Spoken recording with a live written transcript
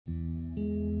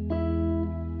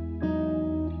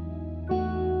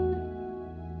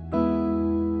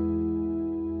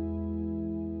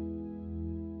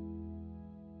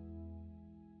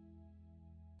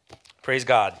Praise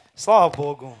God. Слава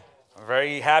Богу. I'm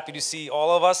very happy to see all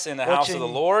of us in the house of the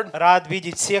Lord. Очень рад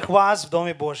видеть всех вас в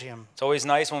Доме Божьем. It's always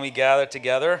nice when we gather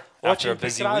together after a Очень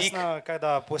busy week. прекрасно,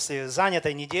 когда после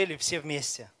занятой недели все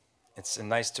вместе. It's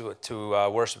nice to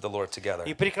worship the Lord together.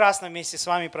 И прекрасно вместе с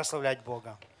вами прославлять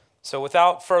Бога. So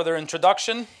without further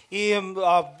introduction, И,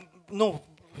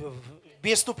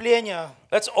 без вступления,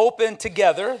 let's open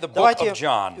together the book of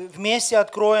John, вместе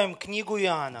откроем книгу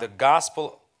Иоанна. the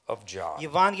Gospel of John,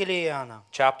 Евангелие Иоанна.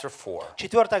 chapter 4.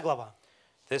 4 глава.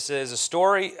 This is a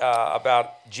story about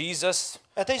Jesus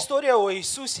Это история о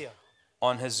Иисусе.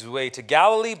 on his way to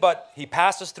Galilee, but he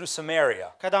passes through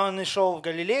Samaria. Когда он шел в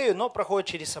Галилею, но проходит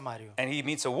через Самарию. And he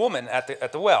meets a woman at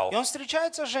the well. И он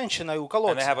встречается с женщиной у And they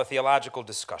колодца. have a theological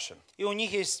discussion. И у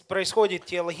них происходит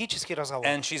теологический разговор.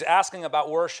 And she's asking about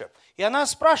worship. И она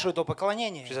спрашивает о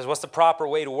поклонении. She says, what's the proper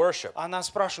way to worship? Она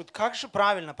спрашивает, как же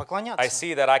правильно I поклоняться?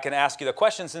 see that I can ask you the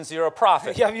question since you're a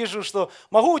prophet. Я вижу, что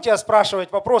могу у тебя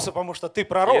спрашивать вопросы, потому что ты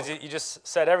пророк. You just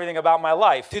said everything about my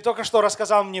life. Ты только что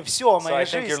рассказал мне все о So I моей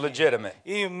think you're жизни. legitimate.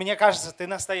 И мне кажется, ты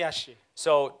настоящий.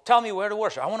 So tell me where to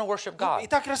worship. I want to worship God.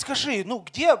 Итак, расскажи,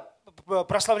 где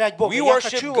прославлять Бога? We Я worship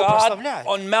хочу Его God прославлять.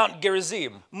 on Mount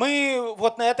Gerizim. Мы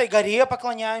вот на этой горе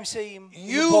поклоняемся им.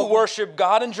 You Богу. worship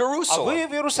God in А Jerusalem. вы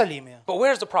в Иерусалиме. But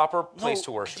where's the proper place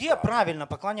to worship Где God? правильно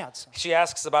поклоняться? She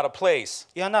asks about a place.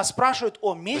 И она спрашивает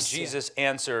о But месте, Jesus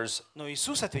answers но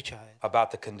Иисус отвечает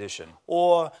about the condition.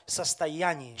 о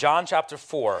состоянии. John chapter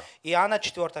 4. Иоанна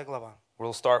 4 глава.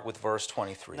 We'll start with verse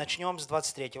 23. Начнем с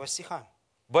 23 стиха.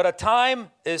 But a time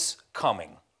is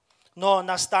coming, Но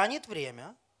настанет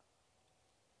время,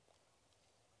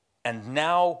 and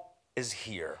now is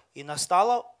here, и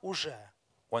настало уже,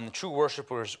 when the true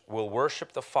worshipers will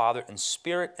worship the Father in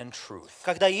spirit and truth.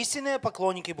 когда истинные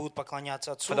поклонники будут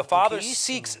поклоняться Отцу For в the духе Father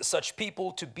истины. seeks such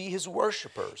people to be His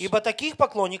worshipers. Ибо таких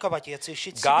поклонников Отец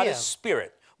ищет God себе. is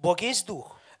spirit, Бог есть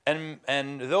Дух.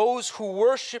 and those who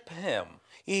worship Him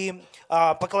И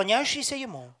поклоняющиеся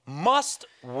Ему must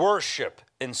worship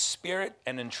in spirit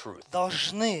and in truth.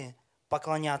 должны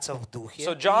поклоняться в Духе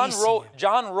So и истине.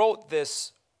 John wrote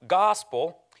this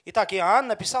gospel Итак, Иоанн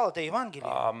написал это Евангелие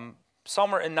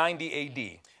somewhere in 90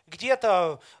 AD.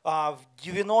 где-то в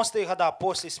 90-е годы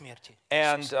после смерти.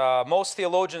 And most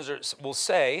theologians will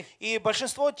say, И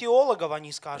большинство теологов,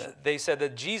 они скажут, they said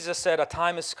that Jesus said a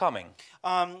time is coming.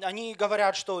 они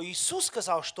говорят, что Иисус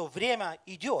сказал, что время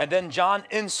идет. And then John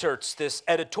inserts this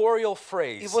editorial И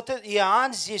phrase. вот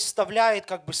Иоанн здесь вставляет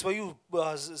как бы свою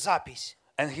запись.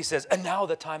 And he says, and now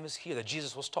the time is here that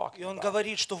Jesus was talking И он about.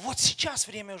 говорит, что вот сейчас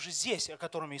время уже здесь, о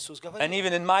котором Иисус And говорит.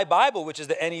 even in my Bible, which is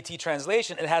the NET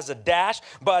translation, it has a dash,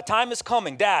 but a time is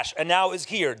coming, dash, and now is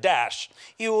here, dash.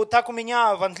 И вот так у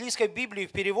меня в английской Библии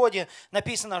в переводе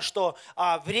написано, что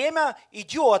время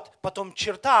идет, потом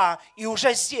черта, и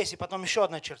уже здесь, и потом еще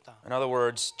одна черта. In other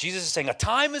words, Jesus is saying a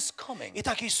time is coming.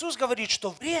 Итак, Иисус говорит,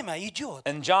 что время идет.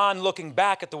 And John, looking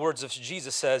back at the words of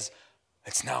Jesus, says,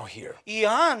 it's now here. И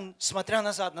Иоанн, смотря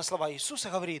назад на слова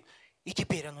Иисуса, говорит, и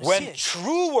теперь оно When здесь.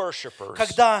 true worshipers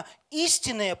Когда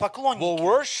истинные will поклонники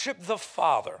worship the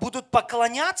Father, будут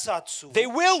поклоняться Отцу, they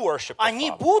will worship the они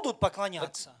Father. будут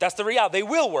поклоняться. That's the reality. They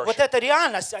will Вот worship эта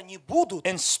реальность, они будут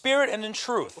in spirit and in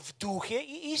truth. в Духе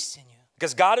и истине.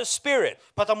 Because God is spirit.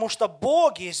 Потому что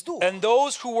Бог есть Дух. And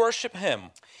those who worship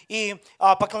Him И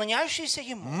поклоняющиеся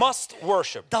Ему must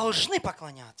worship. должны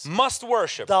поклоняться. Must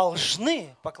worship. Должны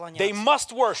They поклоняться.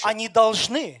 must worship Они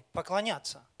должны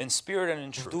поклоняться in spirit and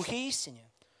in в truth. Духе и истине.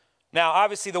 Now,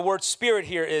 obviously, the word spirit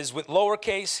here is with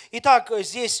lowercase. Итак,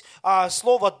 здесь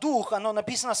слово «дух», оно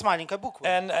написано с маленькой буквы.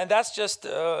 And that's just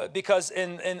because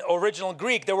in original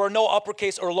Greek, there were no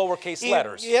uppercase or lowercase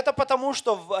letters. И это потому,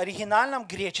 что в оригинальном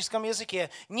греческом языке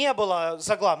не было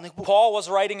заглавных букв. Paul was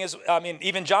writing,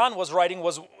 even John was writing,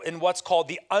 was in what's called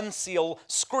the unsealed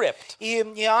script. И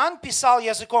Иоанн писал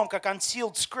языком как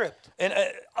unsealed script. And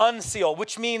unsealed,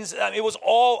 which means it was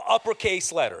all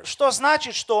uppercase letters. Что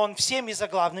значит, что он всеми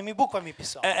заглавными буквами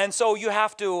писал. And so you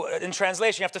have to, in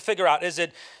translation, you have to figure out, is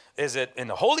it in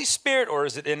the Holy Spirit or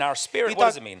is it in our spirit? What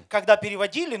does it mean? Когда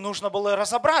переводили, нужно было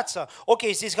разобраться.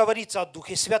 Окей, здесь говорится о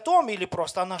Духе Святом или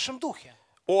просто о нашем Духе.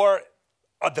 Or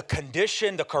the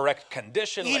condition, the correct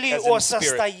condition, like Или as о in spirit.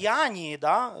 состоянии,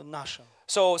 да, нашем.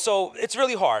 So it's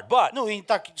really hard, but Ну, и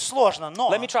так сложно, но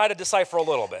let me try to decipher a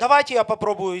little bit. давайте я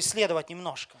попробую исследовать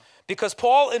немножко. Because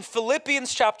Paul in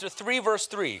Philippians chapter 3, verse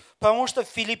 3, Потому что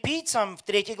филиппийцам в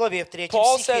 3 главе, в 3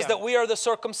 Paul says стихе that we are the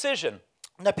circumcision.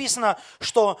 написано,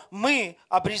 что мы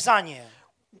обрезание.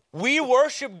 We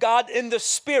worship God in the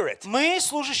Spirit. Мы,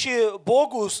 служащие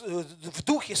Богу, в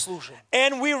духе служим.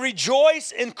 And we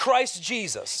rejoice in Christ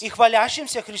Jesus. И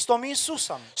хвалящимся Христом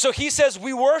Иисусом. So he says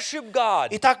we worship God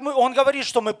Итак, он говорит,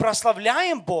 что мы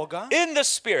прославляем Бога in the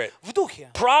Spirit. в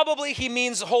духе. Probably he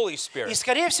means Holy И, Spirit.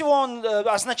 скорее всего, он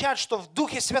означает, что в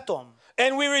Духе Святом.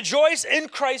 And we rejoice in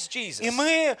Christ Jesus. И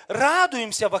мы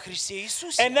радуемся во Христе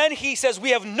Иисусе. And then he says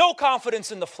we have no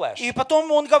confidence in the flesh. И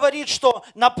потом он говорит, что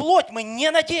на плоть мы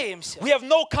не надеемся. We have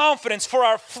no confidence for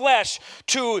our flesh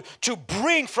to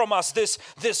bring from us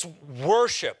this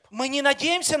worship. Мы не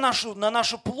надеемся на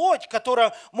нашу плоть,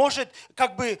 которая может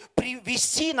как бы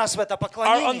привести нас в это Our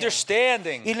поклонение.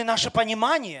 understanding. Или наше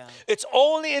понимание. It's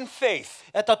only in faith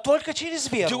Это только через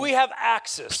do веру, we have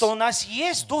access что у нас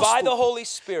есть by the доступ Holy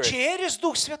Spirit через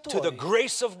Дух to the Святой,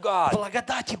 grace of God,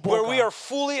 благодати where we are Бога,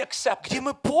 fully accepted, где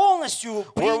мы полностью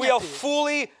where we are приняты,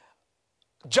 fully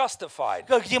justified.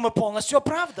 где мы полностью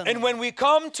оправданы. And when we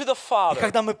come to the И Father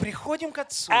когда мы приходим к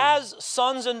Отцу, as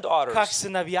sons and как daughters,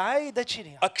 сыновья и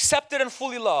дочери, accepted and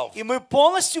fully loved, и мы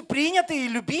полностью приняты и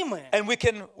любимы, and we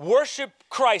can worship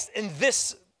Christ in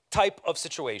this type of и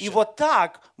situation. вот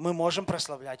так мы можем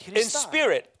прославлять In Христа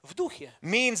spirit в духе.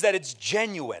 means that it's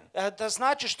genuine. Это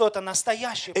значит, что это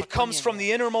настоящее It comes from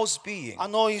поклонение. the innermost being.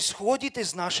 Оно исходит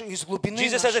из глубины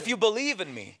Jesus says, if нашей. you believe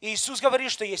in me, Иисус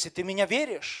говорит, что если ты меня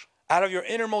веришь, out of your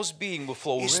innermost being will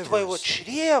flow из твоего rivers.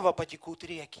 чрева потекут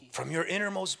реки. From your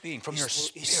innermost being, from your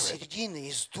Из spirit, середины,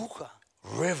 из духа,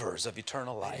 rivers of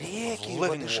eternal life, of реки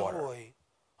living воды water, живой,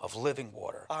 of living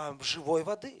water. живой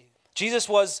воды. Jesus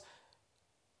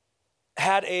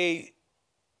had a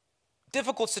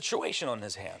difficult situation on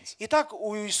his hands Итак,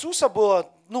 у Иисуса была,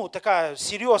 такая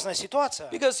серьезная ситуация.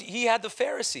 because he had the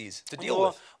Pharisees to У deal него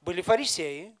with. были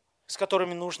фарисеи, с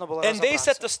которыми нужно было And they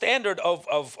set разобраться. the standard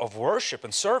of worship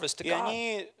and service to И God.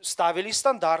 они ставили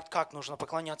стандарт, как нужно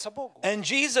поклоняться Богу. And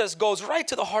Jesus goes right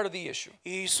to the heart of the issue.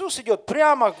 И Иисус идет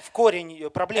прямо в корень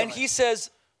проблемы. And he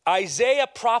says, Isaiah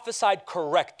prophesied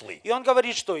correctly. И он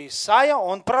говорит, что Исаия,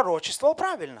 он пророчествовал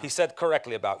правильно. He said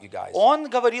correctly about you guys. Он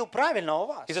говорил правильно о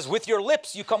вас. He says, with your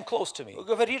lips you come close to me.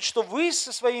 Говорит, что вы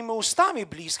со своими устами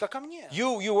близко ко мне.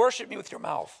 You worship me with your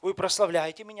mouth. Вы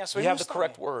прославляете меня You своими have the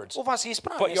correct устами. words. У вас есть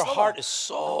But правильные your слова. heart is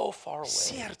so far away.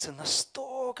 Сердце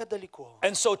настолько далеко.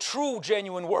 And so true,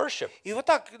 genuine worship И вот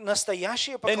так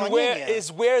настоящее and поклонение,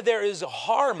 where there is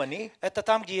harmony это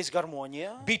там, где есть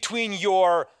гармония between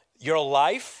your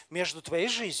life, между твоей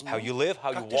жизнью, how you live,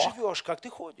 how как you ты walk, живешь, как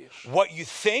ты ходишь, what you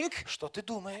think, что ты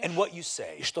думаешь and what you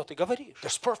say. и что ты говоришь.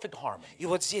 There's perfect harmony. И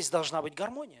вот здесь должна быть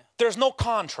гармония. There's no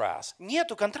contrast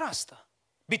Нету контраста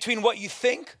between what you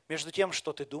think, между тем,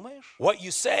 что ты думаешь, what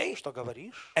you say, что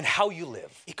говоришь and how you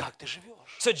live. и как ты живешь.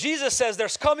 So Jesus says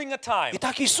there's coming a time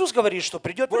Итак, Иисус говорит, что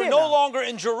придет we're no время, longer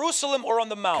in Jerusalem or on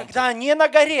the mountain, когда не на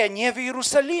горе, не в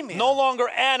Иерусалиме, no longer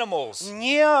animals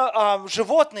не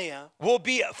животные, will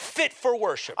be fit for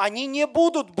worship. они не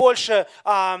будут больше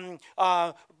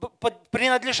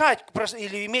принадлежать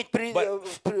или иметь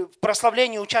в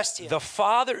прославлении участие. The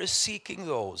Father is seeking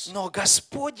those Но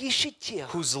Господь ищет тех,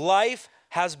 whose life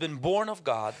has been born of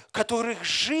God, которых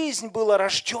жизнь была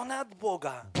рождена от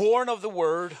Бога, born of the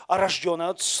Word, рождена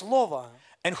от Слова,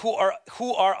 and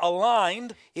who are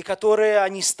aligned и которые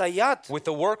они стоят, with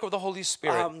the work of the Holy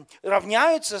Spirit.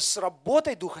 равняются с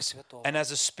работой Духа Святого. And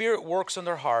as the Spirit works on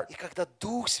their heart И когда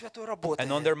Дух Святой работает,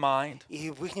 and on their mind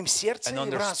и в их сердце, and и on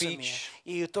в their разуме, speech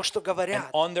и то, что and говорят,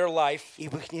 on their life, и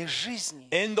в их жизни,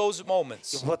 in those и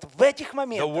moments, вот в этих the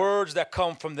моментах words that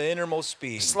come from the innermost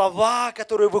being, слова,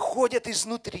 которые выходят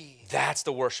изнутри, that's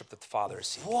the worship that the Father is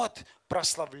seeking. вот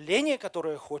прославление,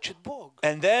 которое хочет Бог.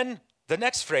 And then the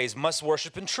next phrase, must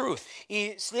worship in truth.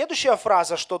 И следующая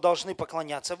фраза, что должны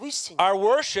поклоняться в истине. Our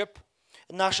worship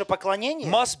Наше поклонение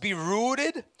must be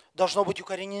rooted должно быть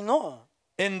укоренено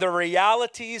in the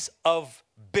realities of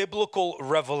biblical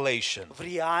revelation. в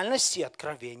реальности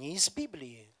откровений из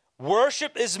Библии.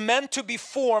 Worship is meant to be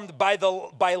formed by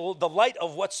the light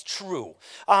of what's true.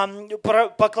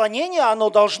 Поклонение, оно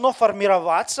должно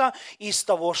формироваться из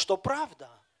того, что правда.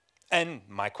 And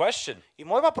my question, И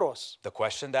мой вопрос, the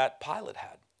question that Pilate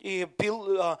had, и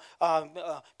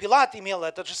Пилат имел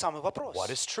этот же самый вопрос. what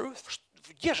is truth?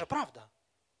 Где же правда?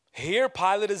 Here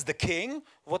Pilate is the king.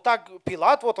 Вот так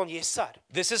Пилат, вот он есть царь.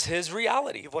 This is his И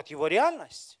reality. вот его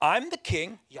реальность. I'm the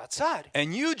king, Я царь.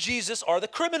 and you, Jesus, are the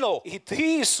criminal. И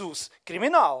ты, Иисус,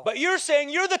 криминал. But you're saying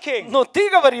you're the king, Но ты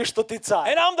говоришь, что ты царь.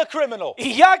 and I'm the criminal. И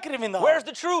я криминал. Where's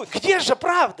the truth? Где же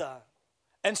правда?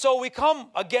 And so we come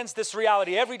against this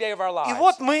reality every day of our И lives.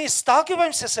 вот мы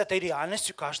сталкиваемся с этой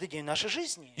реальностью каждый день нашей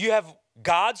жизни. You have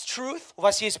God's truth, У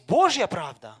вас есть Божья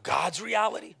правда, God's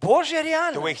reality, Божья the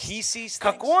way реальность, He sees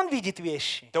как things, Он видит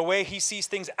вещи, the way He sees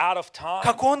things out of time.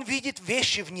 как Он видит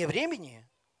вещи вне времени.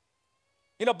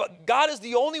 You know, but God is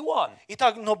the only one.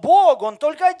 Итак, но Бог, Он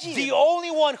только The один.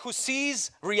 only one who sees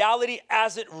reality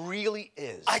as it really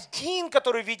is. Один,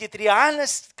 который видит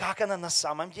реальность, как она на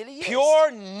самом деле есть.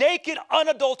 Pure, naked,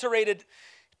 unadulterated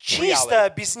Чисто,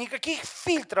 reality. без никаких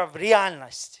фильтров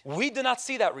реальность. We do not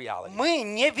see that reality. Мы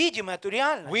не видим эту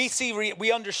реальность.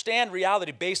 We understand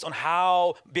reality based on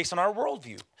our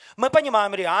worldview. Мы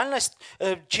понимаем реальность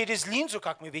через линзу,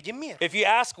 как мы видим мир. If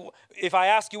I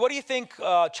ask you, what do you think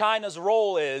China's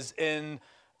role is in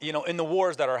the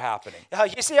wars that are happening?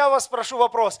 Если я вас спрошу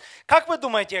вопрос, как вы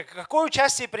думаете, какое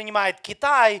участие принимает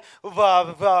Китай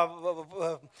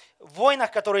в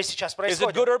войнах, которые сейчас Is it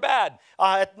происходят? good or bad?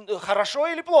 Это хорошо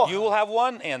или плохо? You will have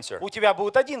one answer. У тебя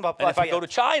будет один And if I go to ответ.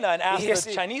 China and ask the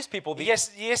Если- Chinese people,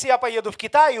 Если я поеду в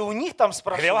Китай, и у них там they'll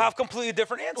спрошу, have completely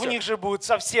different у answer. них же будет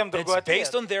совсем другой It's based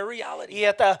ответ. on their И reality.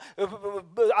 это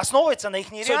основывается на их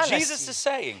So Jesus is реальности.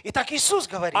 saying, Итак, Иисус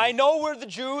говорит, I know we're the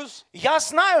Jews, я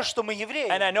знаю, что мы and евреи.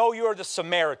 I know you're the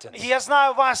Samaritans. И я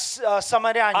знаю вас, I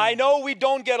самаряне. know we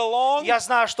don't get along. Я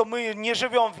знаю, что мы не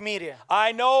живем в мире.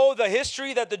 I know the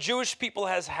history that the Jewish people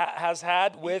has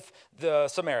had with the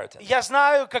Samaritans. Я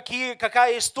знаю,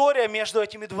 какая история между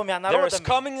этими двумя There is народами.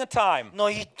 coming a time,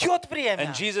 Но идет время.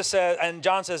 and Jesus says, and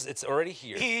John says, it's already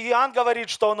here, И Иоанн говорит,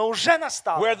 что оно уже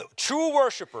настало. where the true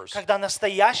worshipers Когда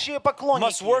настоящие must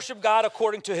поклонники worship God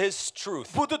according to His truth.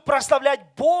 будут прославлять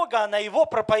Бога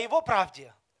по Его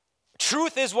правде.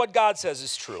 Truth is what God says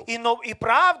is true. И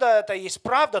правда, это есть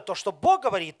правда, то, что Бог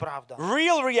говорит правда.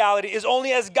 Real reality is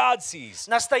only as God sees.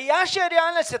 Настоящая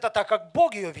реальность — это так, как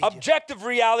Бог ее видит. Objective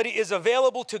reality is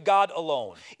available to God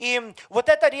alone. И вот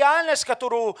эта реальность,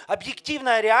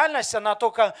 объективная реальность, она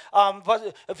только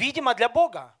видима для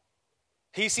Бога.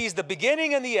 He sees the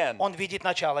beginning and the end. Он видит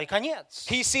начало и конец.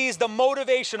 He sees the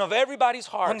motivation of everybody's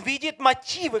Он heart. видит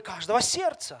мотивы каждого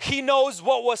сердца. He knows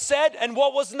what was said and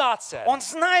what was not said. Он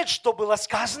знает, что было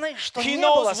сказано и что He не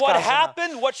было knows what сказано.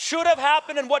 happened, what should have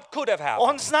happened, and what could have happened.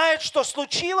 Он знает, что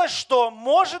случилось, что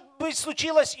может быть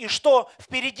случилось и что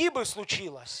впереди бы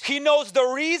случилось. He knows the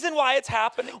reason why it's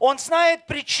happening. Он знает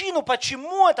причину,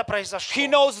 почему это произошло. He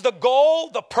knows the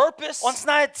goal, the purpose. Он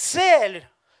знает цель.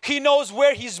 He knows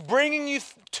where He's bringing you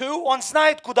to. Он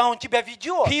знает, куда Он тебя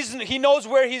ведет. He knows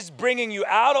where He's bringing you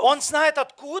out of. Он знает,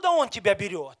 откуда Он тебя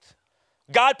берет.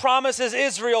 God promises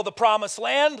Israel the promised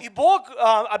land. И Бог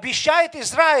обещает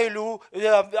Израилю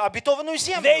обетованную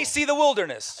землю. They see the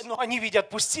wilderness. Но они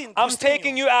видят пустыню. I'm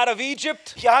taking you out of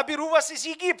Egypt. Я беру вас из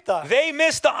Египта. They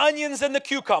miss the onions and the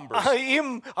cucumbers.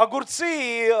 Им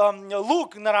огурцы и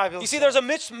лук You see, нравился. there's a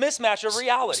mismatch of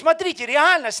reality. Смотрите,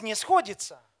 реальность не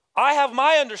сходится. I have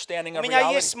my understanding У of меня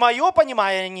reality. есть мое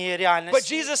понимание But реальности.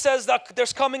 Jesus says that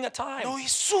there's coming a time Но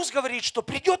Иисус говорит, что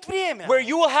придет время, where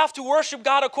you will have to worship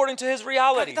God according to His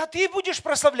reality. когда ты будешь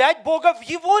прославлять Бога в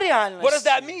Его реальности. What does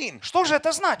that mean? Что же это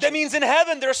That значит? means in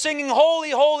heaven they're singing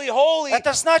holy, holy, holy.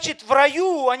 Это значит, в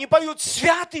раю они поют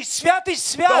 «Святый, святый,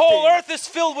 The whole святый». earth is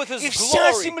filled with И His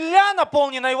вся glory. земля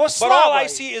наполнена Его But all I славой.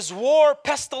 see is war,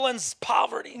 pestilence,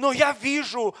 poverty. Но я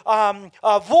вижу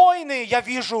войны, я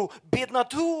вижу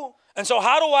бедноту. And so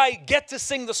how do I get to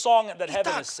sing the song that heaven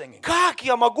Итак, is singing? как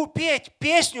я могу петь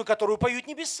песню, которую поют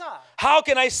небеса? How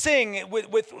can I sing with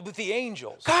the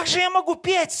angels? Как же я могу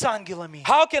петь с ангелами?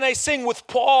 How can I sing with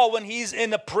Paul when he's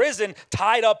in a prison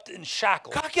tied up in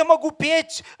shackles? Как я могу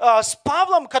петь с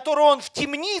Павлом, который он в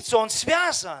темнице, он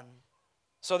связан?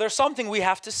 So there's something we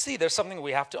have to see. There's something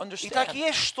we have to Итак, understand.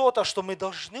 есть что-то, что мы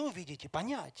должны увидеть и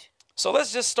понять. So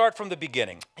let's just start from the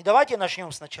beginning. И давайте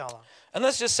начнем сначала. And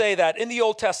let's just say that in the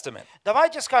Old Testament,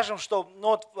 Давайте скажем, что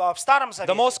в Старом the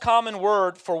Завете, most common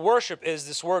word for worship is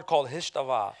this word called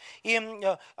hishtava. и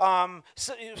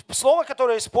слово,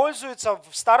 которое используется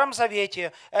в Старом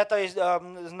Завете, это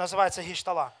называется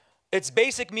гиштала. Its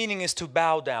basic meaning is to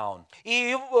bow down.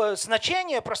 И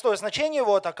значение, простое значение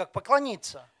его, это как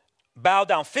поклониться. Bow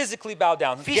down, physically bow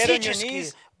down. Get on your Физически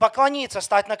knees, поклониться,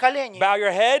 стать на колени, bow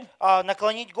your head,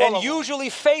 наклонить and голову. usually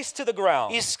face to the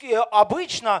ground. И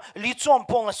обычно лицом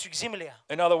полностью к земле.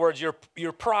 In other words,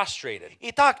 you're prostrated.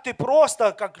 И так ты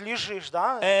просто как лежишь,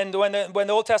 да? And when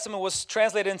the Old Testament was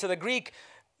translated into the Greek,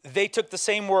 they took the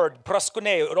same word, proskune.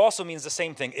 It also means the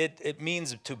same thing. It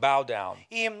means to bow down.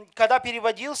 И когда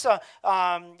переводился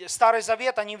Старый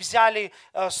Завет, они взяли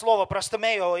слово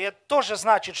 «простомео», и это тоже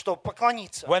значит, что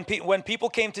поклониться. When people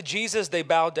came to Jesus, they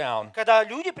bowed down. Когда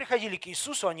люди приходили к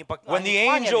Иисусу, они When the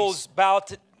angels bowed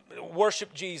to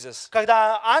worship Jesus,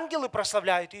 когда ангелы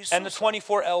прославляют Иисуса, and the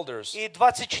 24 elders, и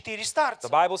 24 старца,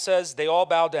 the Bible says they all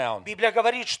bow down. Библия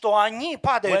говорит, что они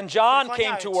падают, When John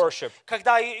came to worship,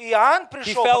 когда Иоанн he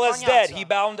пришел fell as dead. поклоняться, He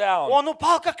bowed down. он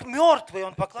упал как мертвый,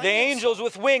 он The поклонился. angels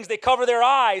with wings, they cover their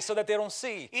eyes so that they don't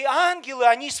see. И ангелы,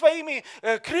 они своими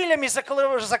крыльями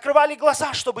закрывали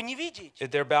глаза, чтобы не видеть.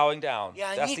 They're bowing down. И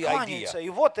That's они the кланяются. idea. И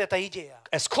вот эта идея.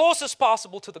 As close as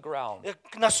possible to the ground.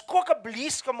 Насколько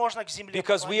близко можно к земле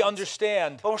Because we поклониться.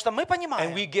 understand Потому что мы and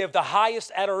понимаем, we give the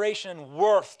highest adoration and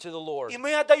worth to the Lord. и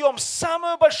мы отдаем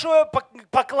самое большое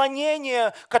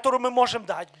поклонение, которое мы можем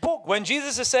дать Богу. When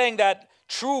Jesus is saying that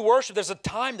true worship, there's a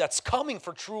time that's coming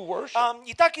for true worship.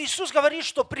 Итак, Иисус говорит,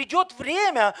 что придет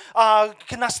время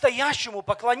к настоящему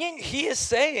поклонению. He is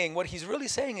saying, what he's really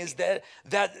saying is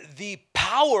that the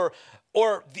power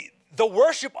or the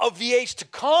worship of the age to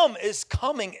come is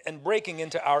coming and breaking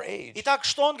into our age. Итак,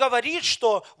 что он говорит,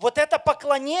 что вот это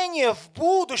поклонение в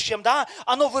будущем, да,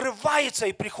 оно вырывается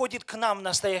и приходит к нам в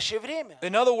настоящее время.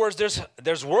 In other words,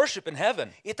 there's worship in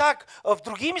heaven. Итак,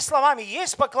 другими словами,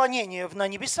 есть поклонение на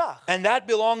небесах. And that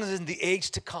belongs in the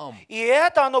age to come. И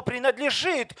это оно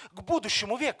принадлежит к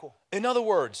будущему веку. In other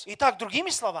words, Итак, другими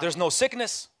словами, there's no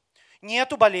sickness,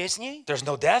 нету болезней, there's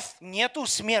no death, нету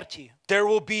смерти, there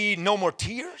will be no more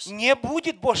tears, не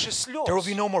будет больше слез, there will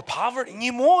be no more poverty, не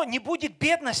будет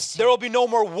бедности, there will be no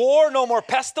more war, no more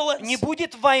pestilence, не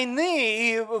будет войны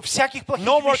и всяких плохих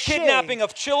no more вещей. kidnapping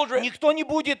of children, Никто не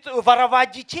будет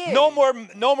воровать детей. no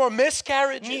more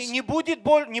miscarriages. Не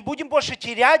будем больше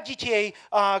терять детей,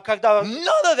 когда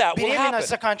None of that will беременность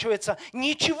happen. заканчивается.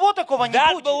 Ничего такого не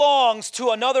That будет. belongs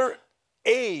to another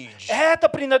age. Это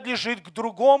принадлежит к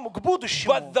другому, к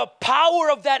будущему. But the power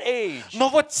of that age, Но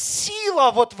вот сила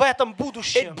вот в этом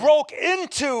будущем, it broke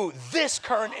into this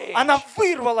current age она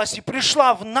вырвалась и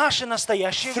пришла в наше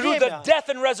настоящее through the время. death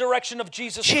and resurrection of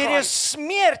Jesus Через Christ.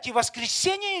 смерть и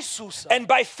воскресение Иисуса. And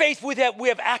by faith we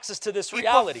have access to this И по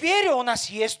reality. вере у нас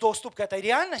есть доступ к этой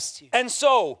реальности. And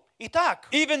so, Итак,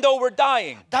 even though we're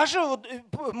dying, даже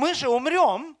мы же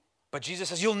умрем, but Jesus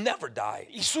says you'll never die.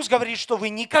 Иисус говорит, что вы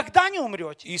никогда не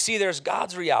умрете. You see, there's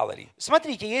God's reality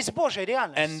Смотрите, есть Божья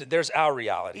реальность, and there's our и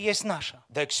reality. есть наша.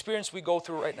 The experience we go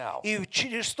through right now. И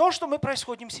через то, что мы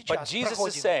происходим But сейчас, Jesus is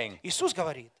проходим, saying, Иисус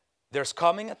говорит, there's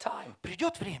coming a time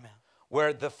придет время,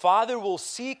 where the Father will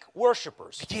seek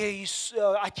worshipers где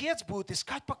Отец будет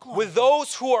искать with поклонников,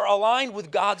 those who are aligned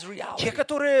with God's те, reality,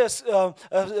 которые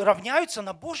равняются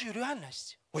на Божью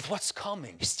реальность, with what's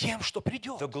coming, с тем, что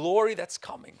придет, the glory that's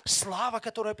coming. слава,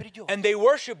 которая придет. And they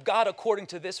worship God according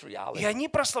to this И reality они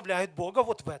прославляют Бога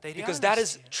вот в этой because that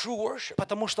is реальности. true worship.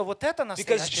 Потому что вот это Because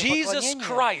настоящее Jesus поклонение.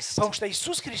 Christ Потому что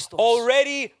Иисус Христос,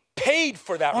 Already paid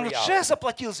for that Он уже reality.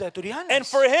 заплатил за эту And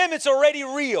реальность. for him, it's already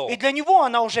real. И для Него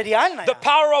она уже реальная. The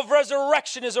power of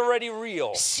resurrection is already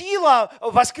real. Сила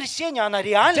воскресения, она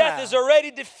реальная. Death is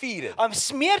already defeated.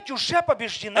 Смерть уже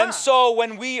побеждена. And so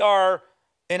when we are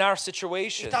in our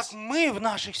situations, Итак, мы в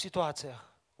наших ситуациях,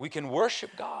 we can worship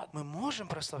God мы можем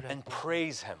прославлять and Бога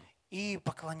praise him и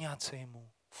поклоняться Ему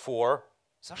for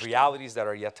За что? realities that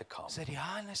are yet to come, за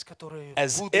реальность, которая в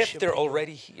as if будущем they're придет,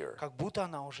 already here. как будто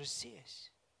она уже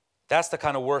здесь. That's the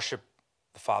kind of worship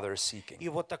the Father is seeking. И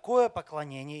вот такое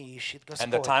поклонение ищет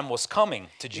And the Господь. time was coming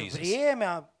to И Jesus.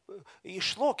 время и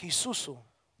шло к Иисусу.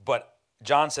 But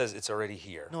John says it's already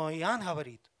here Но Иоанн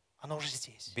говорит, оно уже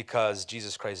здесь. because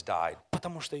Jesus Christ died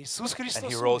Потому что Иисус and Христос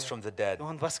he rose умер, from the dead и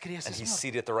Он воскрес and из he's мертвых.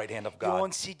 seated at the right hand of И Он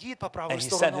God сидит по правой And he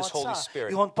стороне sent his Holy Отца. Spirit.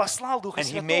 И Он послал Духа and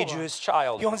he made you Святого. his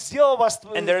child. И Он сделал вас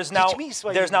And there's now детьми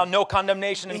Своими. no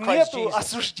condemnation И in Christ нету Jesus.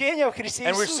 осуждения в Христе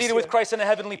And we're seated with Иисусе. Christ in the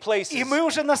heavenly places. И мы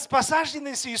уже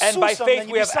посажены с And by Иисусом faith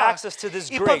на we have небесах. access to this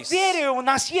И по grace вере у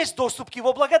нас есть доступ к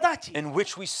Его благодати, in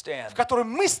which we stand в которой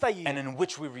мы and стоим, in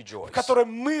which we rejoice. в которой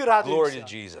мы Glory to радуемся.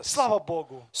 Jesus. Слава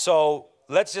Богу. So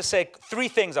let's just say three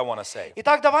things I want to say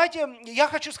Итак, давайте, я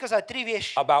хочу сказать три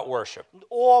вещи about worship.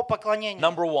 о поклонении.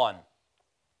 Number one,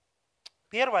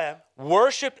 Первое.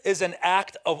 worship is an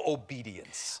act of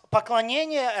obedience.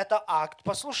 Поклонение – это акт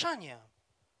послушания.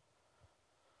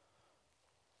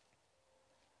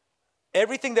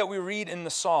 Everything that we read in the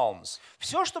Psalms,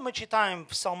 Все, что мы читаем в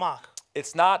псалмах,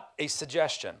 it's not a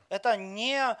suggestion. это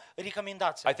не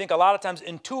рекомендация. I think a lot of times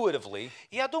intuitively,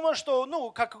 Я думаю, что,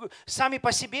 как сами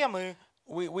по себе мы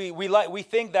we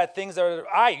think that things are,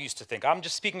 I used to think, I'm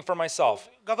just speaking for myself.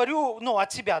 Говорю,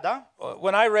 от себя, да?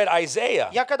 When I read Isaiah,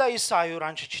 Я когда Исаию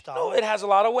раньше читал, it has a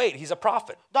lot of weight. He's a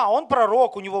prophet. да, он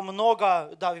пророк, у него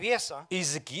много, да, веса.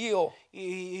 Ezekiel, И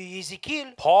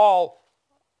Иезекииль, Paul.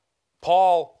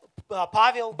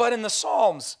 Павел. But in the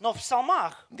Psalms, Но в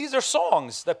псалмах, these are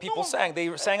songs that people sang. They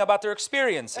sang about their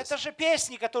experiences. это же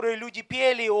песни, которые люди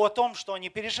пели о том, что они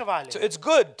переживали. So it's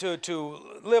good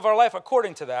to live our life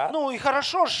according to that. И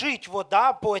хорошо жить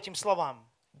да, по этим словам.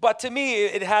 But to me,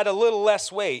 it had a little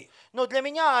less weight. Но для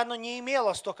меня оно не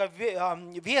имело столько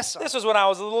веса. This was when I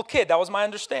was a little kid. That was my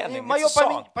understanding. Мое It's a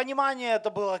song. понимание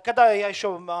это было, когда я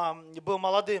еще был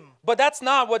молодым. But that's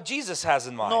not what Jesus has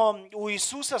in mind. Но у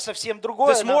Иисуса совсем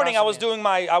другое. This morning I was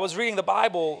reading the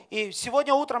Bible. И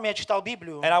сегодня утром я читал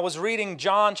Библию. And I was reading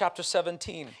John chapter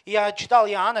 17. Я читал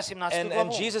Иоанна 17 главу.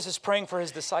 And Jesus is praying for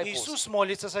his disciples. Иисус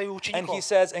молится за учеников.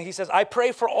 And he says, I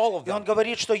pray for all of И он them.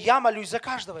 говорит, что я молюсь за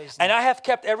каждого из них. And I have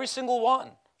kept every single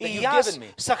one И that you've я given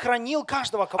me. сохранил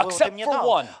каждого, кого ты Except мне for дал.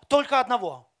 one. Только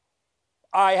одного.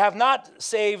 I have not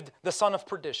saved the son of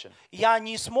perdition. Я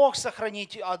не смог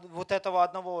сохранить вот этого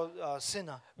одного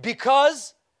сына.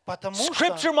 Because Потому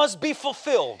Scripture что must be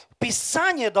fulfilled.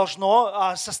 Писание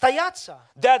должно состояться,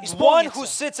 That one who исполниться.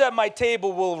 sits at my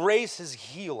table will raise his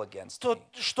heel against me.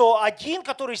 Что один,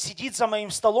 который сидит за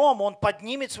моим столом, он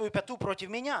поднимет свою пяту против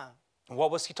меня. What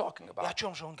was he talking И о about?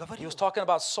 чем же он He говорил? was talking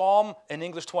about Psalm in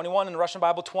English 21 and Russian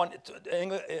Bible 20,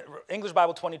 English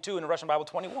Bible 22 and Russian Bible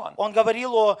 21. Он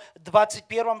говорил о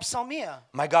 21-м псалме.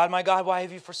 My God, why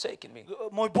have you forsaken me?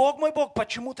 Мой Бог,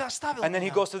 почему ты оставил And then he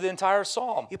меня? goes through the entire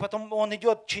psalm. И потом он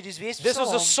идет через весь This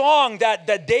was a псалом. song that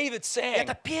David sang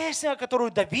Это песня, которую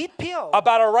Давид пел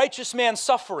about a righteous man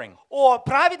suffering о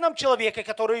праведном человеке,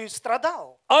 который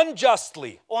страдал.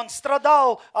 unjustly, Он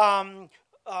страдал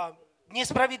but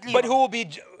несправедливо,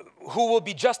 who will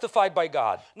be justified by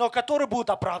God. но который будет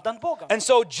оправдан Богом. And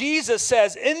so Jesus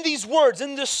says in these words,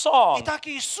 in this song, Итак,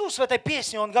 Иисус в этой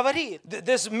песне, он говорит,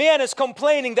 this man is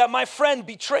complaining that my friend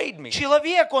betrayed me.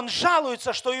 человек, он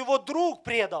жалуется, что его друг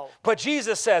предал. But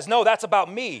Jesus says, no, that's about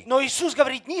me. Но Иисус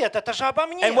говорит, нет, это же обо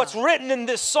мне. And what's written in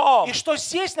this psalm И что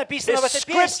здесь написано is в этой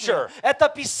песне, scripture это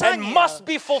and Писание. must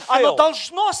be fulfilled. Оно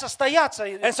должно состояться,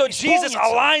 And so Jesus исполниться.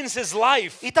 aligns his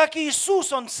life Итак,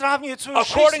 Иисус, он сравнивает свою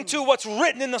according жизнь to what's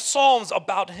written in the Psalms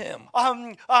about him.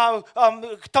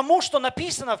 к тому, что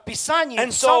написано в Писании, в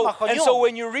And псалмах о so нем.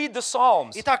 when you read the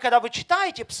Psalms Итак, когда вы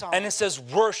читаете псалм, and it says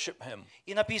worship him,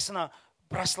 и написано,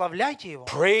 прославляйте его,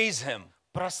 praise him,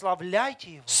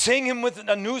 прославляйте его, sing him with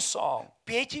a new song.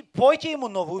 пойте ему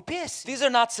новую песню. These are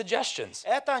not suggestions.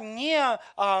 Это не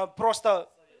просто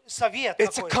совет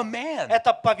It's a какой-то. command.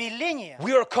 Это повеление.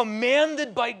 We are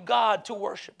commanded by God to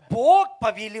worship him, Бог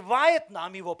повелевает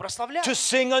нам его прославлять. to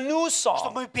sing a new Чтобы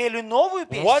song. мы пели новую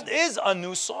What песню. is a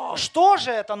new song? Что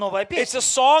же это новая It's песня? a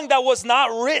song that was not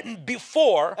written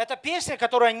before, Это песня,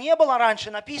 которая не была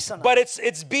раньше написана. but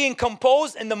it's being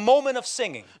composed in the moment of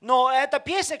singing. Но это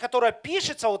песня, которая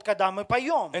пишется, вот когда мы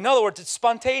поем. In other words, it's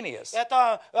spontaneous.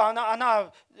 Это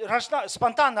она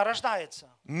спонтанно рождается.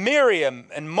 Miriam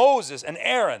and Moses and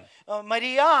Aaron,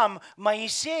 Мариам,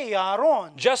 Моисей и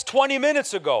Аарон just 20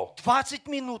 minutes ago, 20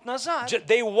 минут назад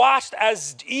they watched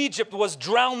as Egypt was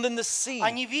drowned in the sea.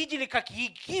 они видели, как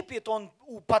Египет, он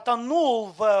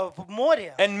потонул в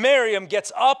море. And Miriam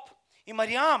gets up, И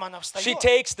Мариам, она she встает.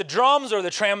 takes the drums or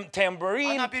the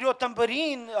tambourine, Она берет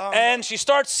тамбурин, and she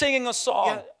starts singing a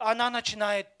song, и она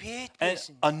начинает петь and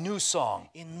песню. a new song.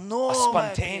 И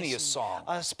новая spontaneous песня,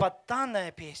 song.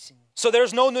 спонтанная песня. So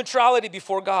there's no neutrality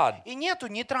before God. И нету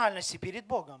нейтральности перед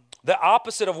Богом. The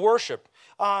opposite of worship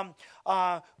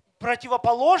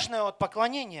Противоположное от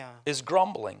поклонения is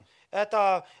grumbling. –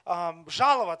 это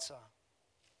жаловаться.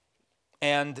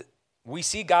 And we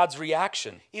see God's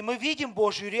reaction, И мы видим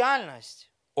Божью реальность.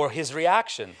 or his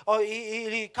reaction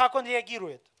Или как Он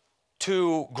реагирует.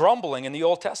 to grumbling in the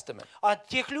Old Testament. О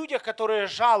тех людях, которые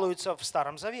жалуются в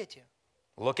Старом Завете.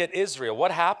 Look at Israel.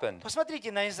 What happened?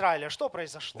 Посмотрите на Израиля, что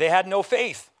произошло. They had no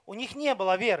faith. У них не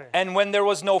было веры. And when there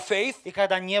was no faith, И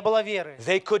когда не было веры,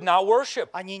 they could not worship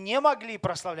они не могли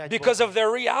прославлять because Бога. of their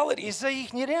reality. Из-за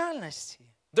их нереальности.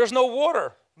 There's no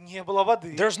water. Не было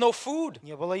воды, There's no food.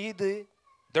 не было еды,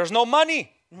 There's no money.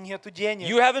 нету денег.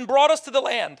 You haven't brought us to the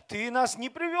land. Ты нас не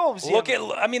привел в Look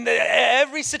землю. at,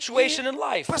 every situation in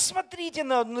life. Посмотрите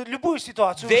на любую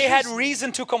ситуацию в They had жизни.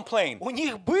 reason to complain. У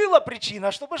них была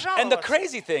причина, чтобы And the жаловаться.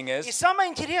 crazy thing И is самое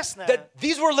интересное, that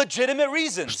these were legitimate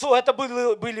reasons. что это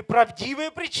были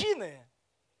правдивые причины.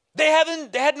 They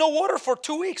had no water for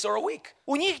 2 weeks or a week.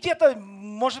 У них где-то,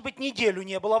 может быть, неделю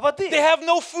не было воды. They have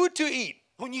no food to eat.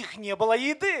 У них не было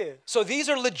еды. So these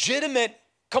are legitimate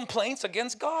complaints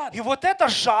against God. И вот это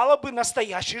жалобы,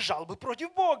 настоящие жалобы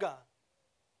против Бога.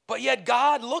 But yet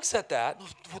God looks at that. Но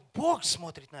вот Бог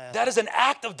смотрит на это. That is an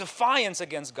act of defiance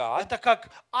against God. Это как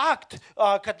акт,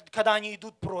 когда они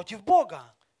идут против Бога.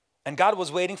 And God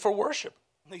was waiting for worship.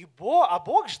 А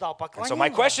Бог ждал And so my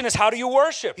поклонения. question is, how do you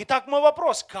worship? Итак, мой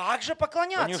вопрос, как же When you've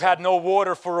поклоняться? had no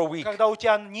water for a week. Когда у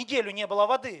тебя неделю не было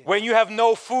воды. When you have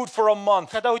no food for a month.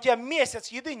 Когда у тебя месяц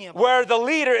еды не было. Where the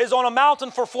leader is on a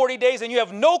mountain for 40 days and you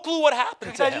have no clue what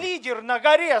happened to Когда him. лидер на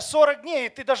горе 40 дней,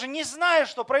 ты даже не знаешь,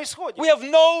 что происходит. We have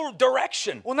no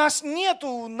direction. У нас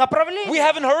нету We направления.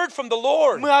 haven't heard from the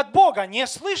Lord. Мы от Бога не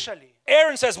слышали.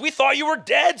 Aaron says, we thought you were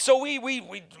dead, so we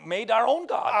made our own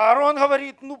God. Аарон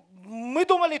говорит, мы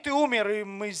думали, ты умер, и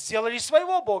мы сделали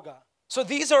своего Бога. So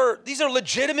these are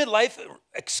legitimate life,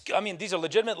 these are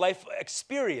legitimate life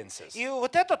experiences. И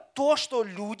вот это то, что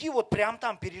люди вот прям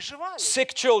там переживали.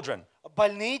 Sick children,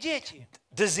 Больные дети,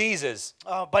 diseases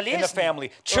in the болезни,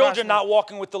 family, children not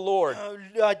walking with the Lord.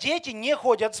 дети не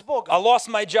ходят с I Богом. lost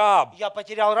my job. Я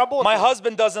потерял работу. My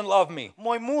husband doesn't love me.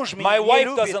 Мой муж My меня не wife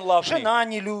любит. doesn't love me. Жена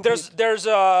не любит. There's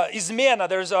izmena,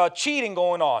 there's cheating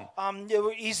going on.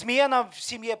 Измена в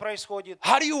семье происходит.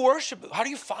 How do you worship? How do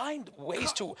you find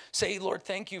ways to say, Lord,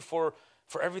 thank you for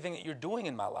everything that you're doing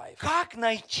in my life? Как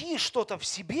найти что-то в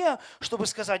себе, чтобы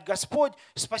сказать, Господь,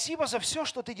 спасибо за все,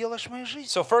 что ты делаешь в моей жизни.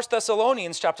 So 1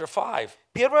 Thessalonians chapter 5,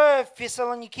 1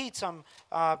 Фессалоникийцам,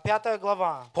 5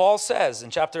 глава, Paul says in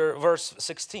verse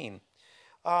 16,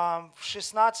 в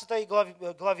 16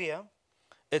 главе,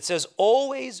 it says,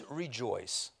 always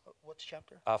rejoice. What's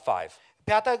chapter? 5.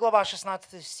 5 глава,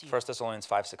 16 стих. 1 Thessalonians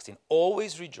 5:16.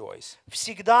 Always rejoice.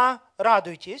 Всегда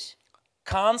радуйтесь,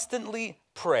 Constantly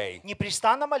pray.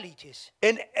 непрестанно молитесь.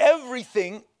 In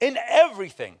everything.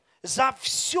 За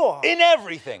все, In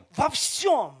everything. во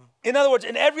всем. In other words,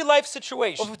 in every life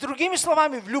situation, Другими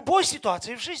словами, в любой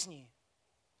ситуации в жизни.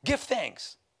 give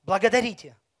thanks.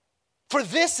 Благодарите. For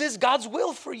this is God's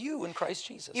will for you in Christ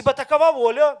Jesus. Ибо такова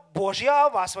воля Божья о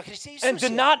вас во Христе And do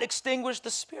Иисусе. not extinguish the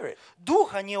Spirit.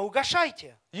 Духа не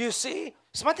угашайте. You see?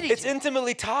 It's Смотрите,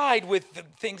 intimately tied with the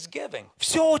thanksgiving.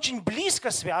 все очень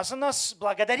близко связано с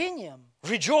благодарением.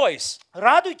 Rejoice.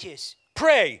 Радуйтесь,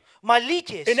 Pray.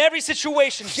 молитесь. In every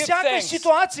situation, В give всякой thanks.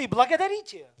 ситуации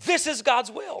благодарите. This is God's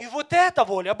will. И вот это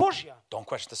воля Божья. Don't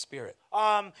question the Spirit.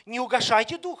 Не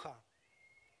угашайте Духа.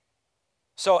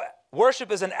 So worship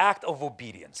is an act of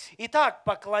obedience. Итак,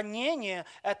 поклонение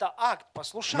 – это акт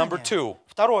послушания. Number 2.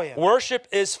 Второе. Worship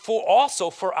is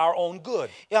also for our own good.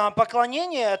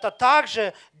 Поклонение – это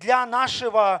также для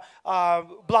нашего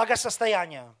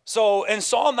благосостояния. So in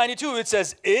Psalm 92 it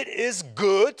says, it is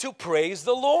good to praise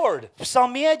the Lord. В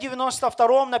Псалме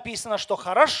 92 написано, что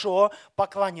хорошо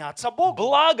поклоняться Богу.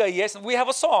 Благо есть, we have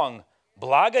a song.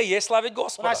 Благо есть славить У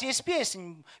Господа. нас есть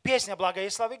песня «Благо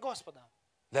есть славить Господа».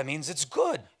 That means it's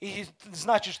good. И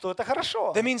значит, что это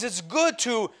хорошо. That means it's good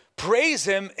to praise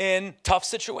Him in tough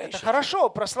Это situations. хорошо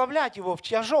прославлять Его в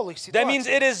тяжелых That means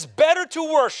ситуациях. it is better to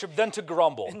worship than to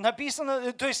grumble.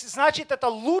 Написано, то есть, значит, это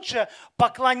лучше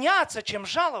поклоняться, чем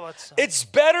жаловаться. It's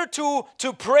better to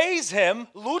praise Him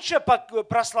Лучше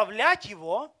прославлять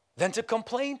Его, than to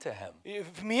complain to Him.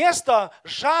 вместо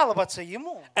жаловаться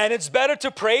Ему. And it's better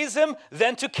to praise Him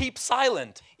than to keep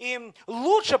silent. И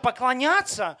лучше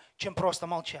поклоняться, чем просто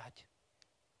молчать.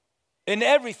 In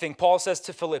everything, Paul says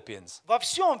to Philippians, Во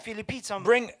всем филиппийцам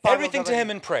bring Павел everything to Him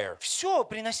говорит, in prayer. все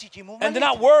приносите Ему в And do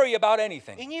not молитве. worry about И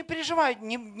anything. не переживайте,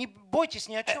 не бойтесь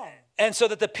ни о чем. And so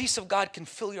that the peace of God can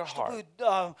fill your heart.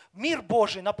 Чтобы мир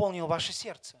Божий наполнил ваше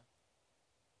сердце.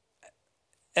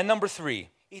 And number 3,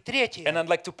 И третье. and I'd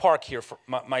like to park here for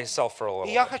myself for a little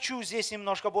И я bit. хочу здесь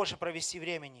немножко больше провести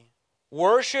времени.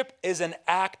 Worship is an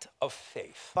act of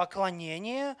faith.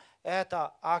 Поклонение –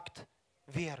 это акт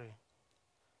веры.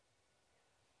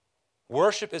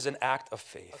 Worship is an act of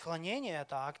faith. Поклонение –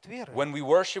 это акт веры. When we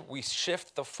worship, we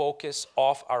shift the focus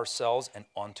off ourselves and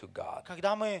onto God.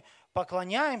 Когда мы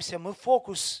поклоняемся, мы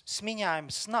фокус сменяем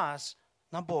с нас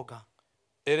на Бога.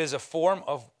 It is a form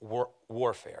of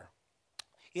warfare.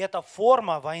 И это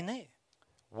форма войны.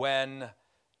 When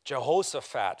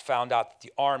Jehoshaphat found out that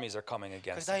the armies are coming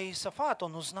against Когда him, Иосафат,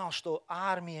 он узнал, что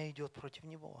армия идет против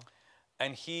него.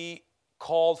 and he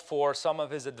called for some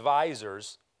of his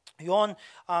advisors И он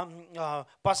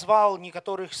позвал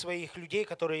некоторых своих людей,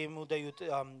 которые ему дают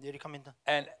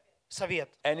совет.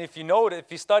 and if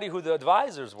you study who the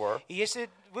advisors were, И если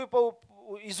вы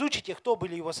изучите, кто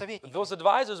были его советники, those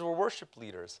advisors were worship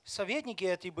leaders. советники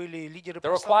эти были лидеры They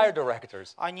were choir прославления.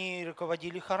 directors. Они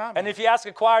руководили And хорами. if you ask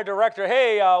a choir director,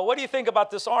 hey, what do you think about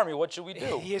this army? What should we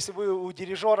do? Если вы у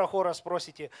дирижера хора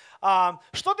спросите,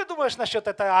 что ты думаешь насчет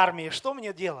этой армии, что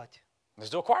мне делать? Let's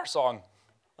do a choir song.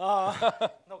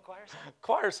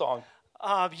 Choir song.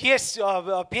 Есть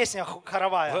песня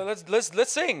хоровая.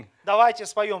 Let's sing. Давайте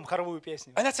споем хоровую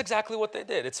песню. And that's exactly what they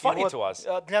did. It's funny to us.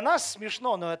 Для нас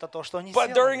смешно, но это то, что они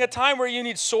But during a сделали. time where you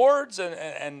need swords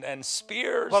and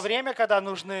spears, Во время, когда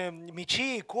нужны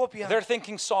мечи и копья, they're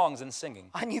thinking songs and singing.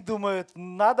 они думают,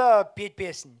 надо петь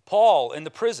песни. Paul in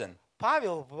the prison,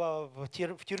 Павел в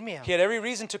тюрьме. he had every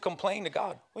reason to complain to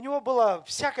God У него была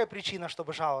всякая причина,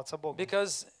 чтобы жаловаться Богу.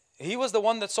 because he was the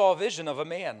one that saw a vision of a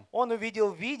man. Он увидел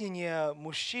видение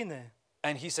мужчины,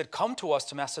 And he said, come to us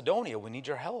to Macedonia. We need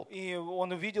your help. и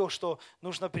он увидел, что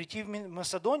нужно прийти в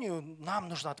Македонию, нам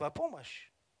нужна твоя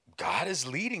помощь. God is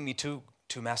leading me to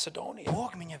Macedonia.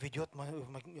 Бог меня ведет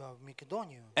в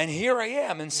Македонию. And here I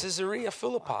am in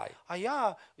𝗖cie~Philippi. А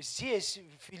я здесь,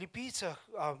 в Филиппийцах,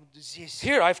 здесь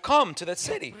Here I've come to that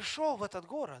я city. пришел в этот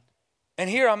город. And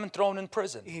here I'm thrown in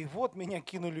prison. И вот меня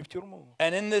кинули в тюрьму.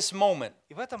 And in this moment,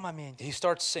 И в этом моменте he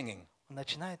starts singing. он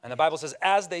начинает And the петь. Bible says,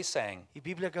 as they sang, И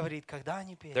Библия говорит, когда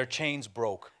они their пели, chains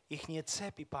broke. ихние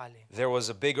цепи пали. There was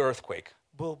a big earthquake.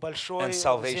 Было большое And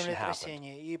salvation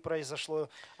землетрясение, и произошло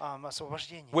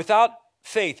освобождение. Without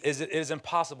faith, it is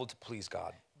impossible to please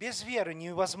God. Без веры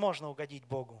невозможно угодить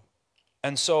Богу.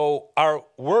 And so our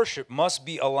worship must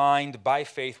be aligned by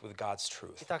faith with God's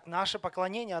truth. Итак, наше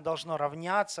поклонение должно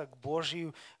равняться к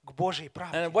Божьей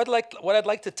правде. And what I'd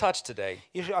like to touch today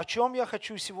И о чем я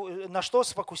хочу на что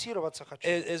сфокусироваться хочу?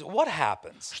 is what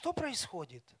happens Что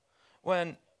происходит,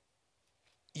 when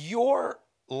your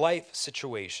life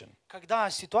situation когда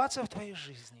ситуация в твоей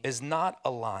жизни, is not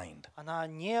aligned она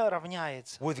не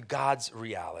равняется with God's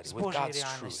reality, с with Божьей God's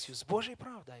truth. реальностью, с Божьей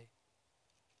правдой?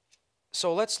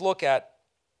 So let's look at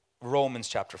Romans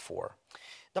chapter 4.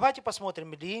 Давайте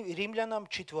посмотрим Римлянам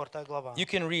 4 глава. You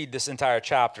can read this entire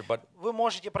chapter, but Вы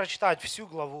можете прочитать всю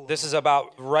главу. this is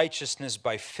about righteousness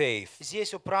by faith.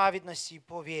 Здесь о праведности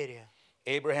по вере.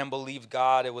 Abraham believed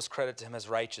God, it was credited to him as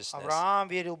righteousness. Авраам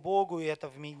верил Богу, и это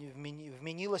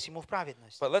вменилось ему в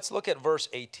праведность. But let's look at verse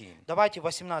 18. Давайте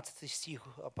 18 стих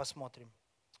посмотрим.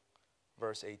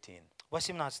 Verse 18.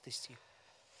 18 стих.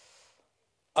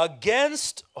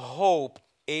 Against hope,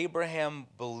 Abraham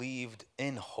believed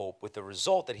in hope, with the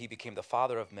result that he became the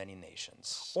father of many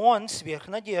nations. Он сверх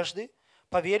надежды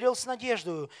поверил с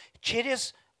надеждой,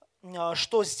 через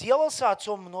что сделался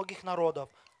отцом многих народов.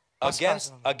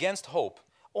 Against hope.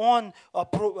 Он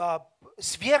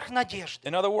сверх надежды.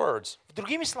 In other words,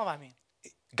 Другими словами,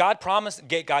 God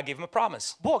gave him a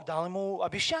promise. Бог дал ему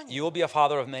обещание. You will be a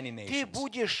father of many Ты nations.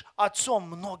 будешь отцом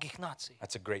многих наций.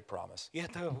 That's a great promise. И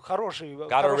это хорошее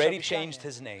God обещание. already changed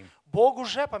his name. Бог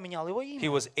уже поменял его He имя.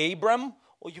 was Abram,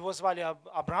 Его звали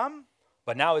Абрам,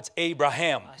 but now it's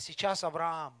Abraham. а сейчас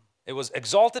Авраам. It was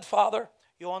exalted father,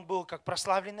 И он был как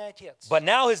прославленный отец. but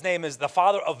now his name is the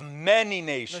father of many Но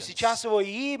nations. сейчас его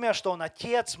имя, что он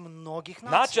отец многих Not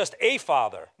наций. just a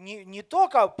father. Не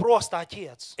только просто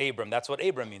отец. Abram, that's what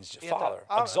Abram means, Это father,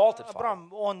 exalted father.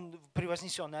 Авраам, он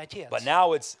превознесенный отец. But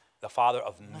now it's the father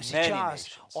of Но many сейчас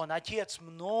nations. он отец God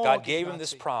многих gave him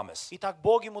this наций. promise. Итак,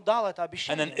 Бог ему дал это And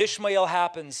then обещание. Ishmael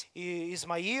happens, И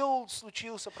Измаил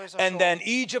случился, произошел. and then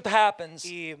Egypt happens.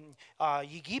 И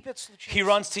Египет He случился.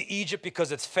 runs to Egypt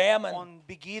because it's famine. Он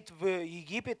бегит в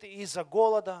Египет из-за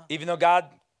голода. Even though God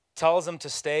tells him to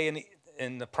stay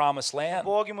in the promised land,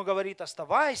 Бог ему говорит,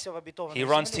 оставайся в обетованной he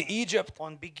runs to земле. Egypt,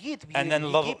 Он бегит в and then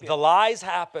Египет. the lies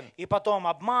happen. И потом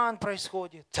обман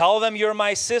происходит. Tell them you're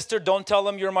my sister, don't tell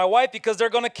them you're my wife because they're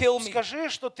going to kill me. Скажи,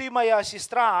 что ты моя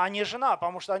сестра, а не жена,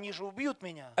 потому что они же убьют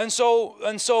меня. And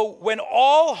so when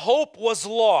all hope was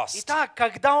lost, Итак,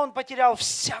 когда он потерял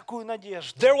всякую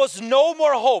надежду, there was no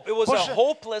more hope. It was a Боже,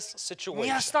 hopeless не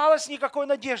situation. осталось никакой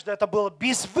надежды. Это была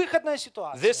безвыходная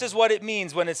ситуация. This is what it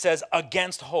means when it says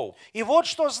against hope. И вот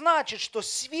что значит, что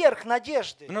сверх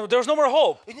надежды. No, there's no more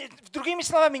hope. Другими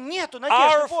словами, нету Our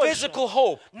надежды больше. physical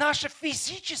hope Наша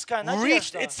физическая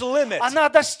reached надежда, its limit. она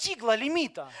достигла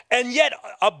лимита. And yet,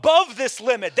 above this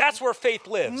limit, that's where faith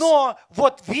lives. Но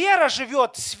вот вера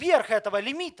живет сверх этого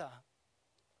лимита.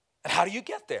 And how do you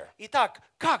get there? Итак,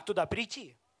 как туда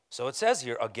прийти? So it says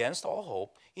here, against all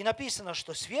hope, И написано,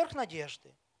 что сверх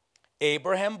надежды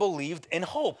Abraham believed in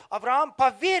hope. Авраам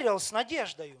поверил с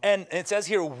надеждой. And it says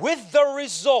here, with the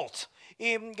result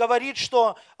И говорит,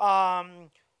 что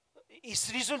и с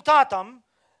результатом,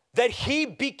 that he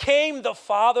became the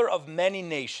father of many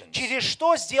nations. через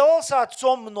что сделался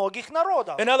отцом многих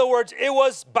народов. In other words, it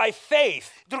was by faith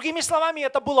Другими словами,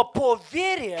 это было по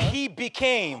вере. he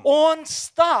became Он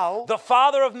стал the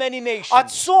father of many nations.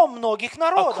 отцом многих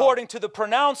народов. According to the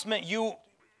pronouncement,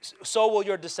 so will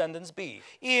your descendants be.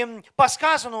 И по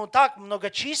сказанному так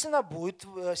многочисленно будет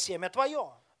семя твое.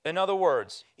 In other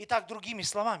words, Итак, другими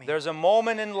словами, there's a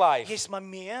moment in life есть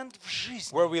момент в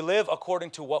жизни, where we live according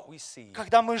to what we see.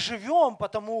 когда мы живем по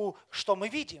тому, что мы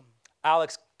видим.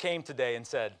 Alex came today and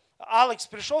said, Алекс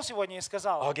пришел сегодня и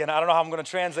сказал, "Oh, again, I don't know how I'm going to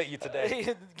translate you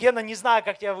today. Гена, не знаю,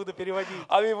 как я буду переводить.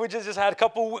 I mean, we just had a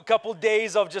couple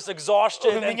days of just У exhaustion,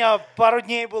 and меня пару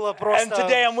дней было today просто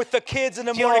I'm with the kids in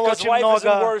the morning делал because очень wife is in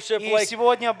много. worship. И Like,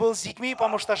 сегодня был с детьми,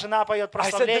 потому что жена поет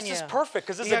I said, this is прославление. perfect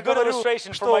because this И is a я good говорю,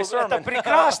 illustration for что my это sermon.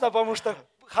 прекрасно, потому что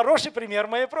хороший пример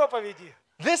моей проповеди.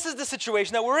 This is the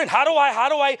situation that we're in. How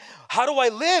do I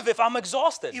live if I'm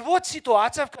exhausted? И вот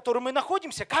ситуация, в которой мы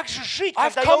находимся. Как же жить,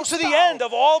 I've когда я come to the end устал?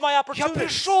 of all my Я opportunities.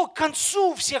 пришел к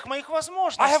концу всех моих I have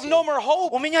возможностей. no more hope.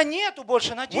 У меня нету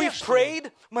больше We've надежды.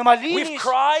 prayed. Мы We've молились,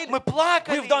 cried. мы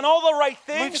плакали, We've done all the right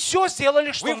мы things. все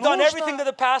сделали, что We've done everything that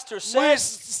нужно. the pastor Мы said.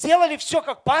 сделали все,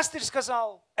 как пастырь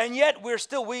сказал. And yet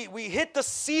we hit the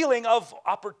ceiling of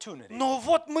opportunity. Но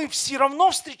вот мы все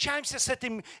равно встречаемся с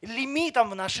этим лимитом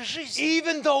в нашей жизни.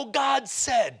 Even though God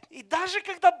said, И даже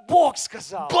когда Бог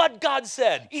сказал, but God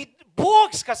said, и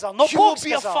Бог сказал, но you Бог will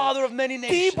be a сказал, father of many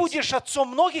ты nations. будешь отцом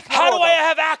многих How do I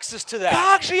народов. have access to that?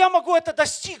 Как же я могу это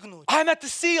достигнуть? I'm at the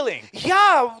ceiling.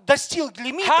 Я достиг How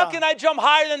лимита. can I jump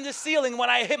higher than the ceiling when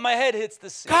my head hits the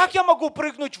ceiling? Как я могу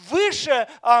прыгнуть выше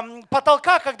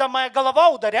потолка, когда моя голова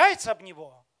ударяется об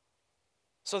него?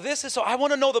 So I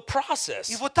want to know the process.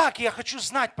 И вот так я хочу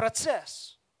знать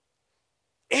процесс.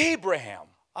 Abraham,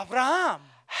 Авраам,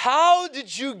 how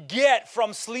did you get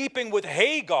from sleeping with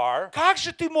Hagar? как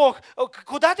же ты мог,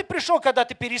 куда ты пришел, когда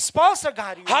ты переспал с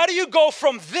Агарью? How do you go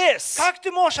from this Как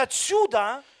ты можешь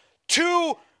отсюда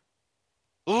to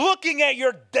looking at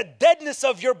the deadness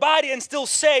of your body and still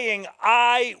saying,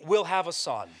 I will have a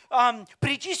son?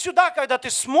 прийти сюда, когда ты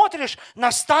смотришь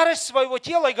на старость своего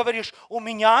тела и говоришь, у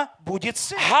меня будет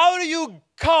сын? How do you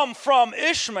come from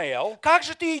Ishmael Как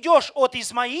же ты идешь от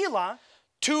Измаила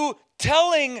to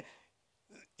telling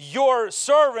your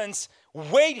servants,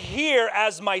 wait here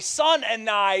as my son and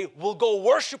I will go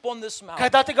worship on this mountain?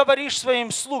 когда ты говоришь своим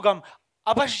слугам,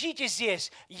 обождите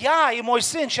здесь, я и мой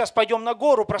сын сейчас пойдем на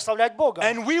гору прославлять Бога.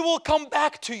 And we will come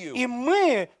back to you. И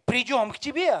мы придем к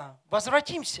тебе,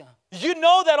 возвратимся. You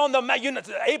know that on the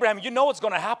Abraham, you know what's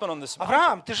going to happen on this mountain.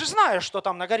 Авраам, ты же знаешь, что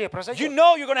там на горе You произойдет.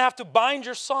 know you're going to have to bind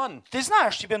your son. Ты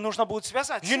знаешь, тебе нужно будет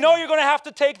связать You know сына. you're going to have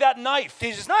to take that knife.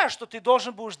 Ты знаешь, что ты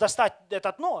должен будешь достать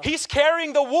этот нож. He's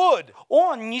carrying the wood.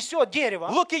 Он несет дерево.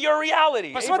 Look at your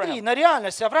reality, Посмотри Abraham. на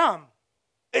реальность, Авраам.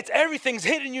 Everything's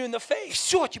hitting you in the face.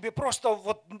 Все тебе просто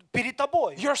вот перед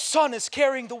тобой. Your son is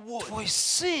carrying the wood. Твой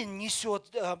сын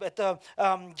несет это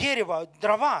дерево,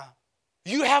 дрова.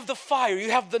 You have the fire,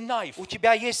 you have the knife. У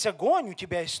тебя есть огонь, у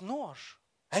тебя есть нож.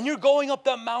 And you're going up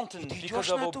that mountain Ты because идешь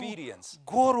of на эту obedience.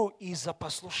 гору из-за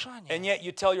послушания. And yet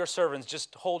you tell your servants,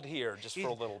 just hold here just for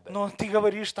a little bit. Но ты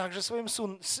говоришь также своим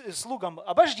слугам,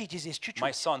 обождите здесь My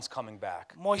чуть-чуть. son's coming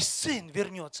back. Мой сын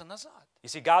вернется назад. You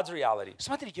see, God's reality,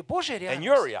 Смотрите, Божья And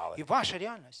your реальность reality. и ваша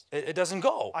реальность, it doesn't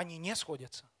go. они не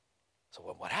сходятся. So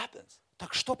what happens?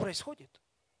 Так что происходит?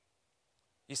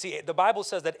 You see, the Bible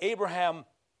says that Abraham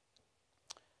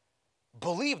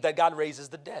believed that God raises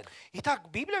the dead. Итак,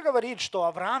 Библия говорит, что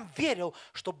Авраам верил,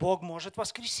 что Бог может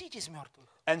воскресить из мертвых.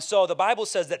 And so the Bible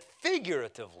says that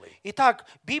figuratively, Итак,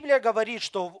 Библия говорит,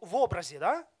 что в образе,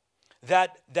 да?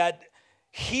 that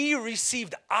he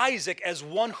received Isaac as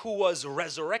one who was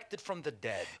resurrected from the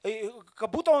dead.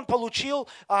 Как будто он получил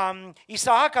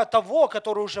Исаака, того,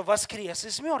 который уже воскрес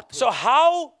из мертвых. So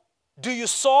how do you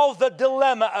solve the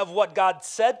dilemma of what God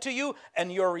said to you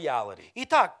and your reality?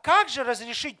 Итак, как же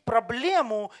разрешить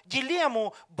проблему,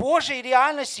 дилемму Божьей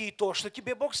реальности и то, что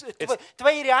тебе Бог,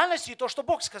 твоей реальности и то, что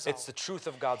Бог сказал? It's the truth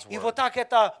of God's И word. вот так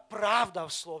это правда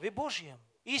в Слове Божьем,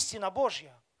 истина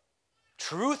Божья,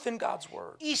 Truth in God's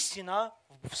word. истина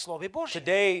в Слове Божьем.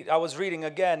 Today I was reading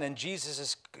again and Jesus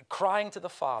is crying to the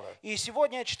Father. И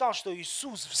сегодня я читал, что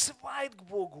Иисус взывает к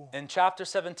Богу In chapter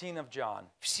 17 of John,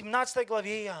 в 17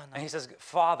 главе and Иоанна. he says,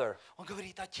 Father, Он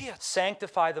говорит, Отец,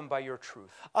 sanctify them by your truth.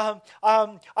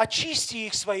 очисти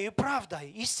их своей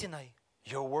правдой, истиной.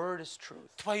 Your word is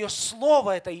truth. Твое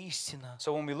Слово – это истина.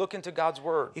 So when we look into God's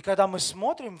word, И когда мы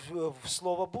смотрим в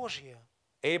Слово Божье,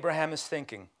 Abraham is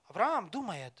thinking, Авраам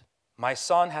думает, my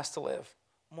son has to live,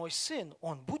 мой сын,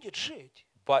 он будет жить,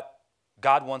 but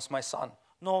God wants my son,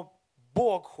 но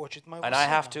Бог хочет моего and I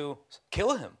have сына, to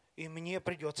kill him, и мне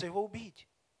придется его убить.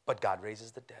 but God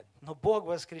raises the dead. Но Бог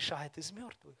воскрешает из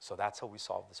мертвых. So that's how we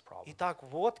solve this problem. Итак,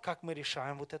 вот как мы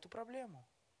решаем вот эту проблему.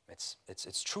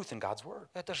 It's truth in God's word.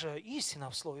 Это же истина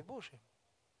в Слове Божьем.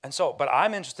 And so, but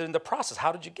I'm interested in the process.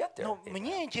 How did you get there? Но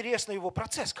мне интересно его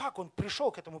процесс, как он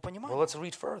пришел к этому Well, пониманию. let's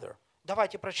read further.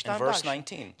 Давайте прочитаем verse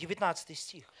дальше. 19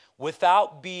 стих.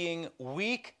 Without being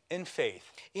weak in faith.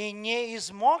 И не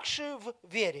измокши в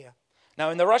вере. Now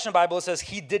in the Russian Bible it says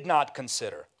he did not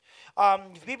consider.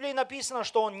 В Библии написано,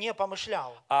 что он не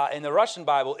помышлял. In the Russian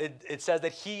Bible it says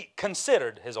that he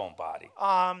considered his own body.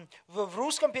 В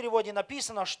русском переводе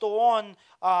написано, что он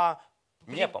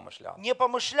Не помышлял. не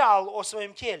помышлял о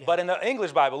своем теле. But in the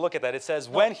English Bible, look at that. It says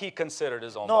when he considered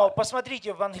his own Но body.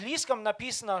 посмотрите, в английском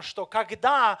написано, что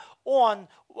когда он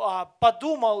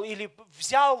подумал или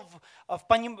взял в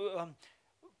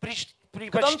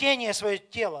предпочтение свое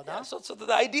тело, да? So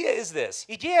the idea is this.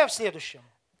 Идея в следующем.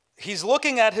 He's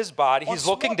looking at his body. He's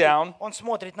looking down. Он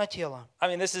смотрит на тело. I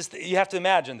mean, this is, you have to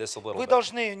imagine this a little Вы bit.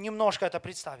 должны немножко это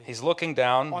представить. He's looking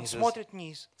down. Он He says, смотрит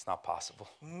вниз. it's not possible.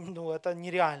 Ну, это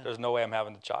нереально. There's no way I'm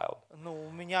having a child. Ну,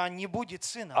 у меня не будет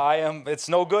сына. It's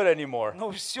no good anymore.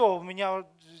 Ну, все, у меня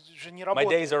же не My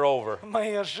работает. days are over.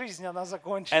 Моя жизнь, она And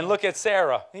закончена. look at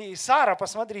Sarah. И Сара,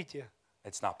 посмотрите.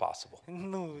 It's not possible.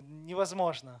 Ну,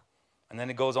 невозможно. And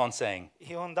then it goes on saying,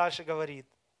 И он дальше говорит.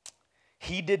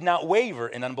 he did not waver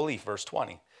in unbelief, verse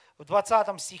 20. В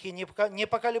 20 стихе не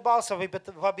поколебался в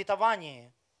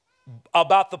обетовании,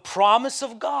 About the promise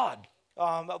of God,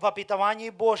 в обетовании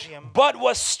Божьем, but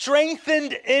was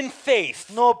strengthened in faith.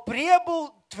 но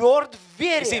пребыл тверд в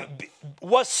You see, вере.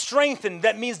 was strengthened,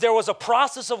 that means there was a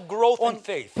process of growth in Он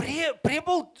faith.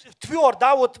 прибыл тверд,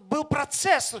 да, вот был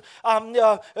процесс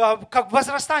как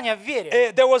возрастания в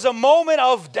вере. There was a moment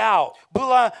of doubt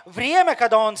Было время,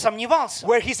 когда он сомневался,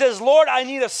 where he says, Lord, I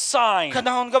need a sign.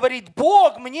 когда он говорит: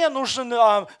 Бог, мне нужен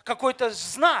какой-то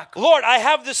знак. Lord, I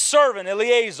have this servant,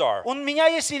 Eleazar. У меня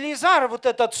есть Елизар, вот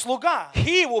этот слуга.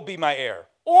 He will be my heir.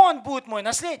 Он будет мой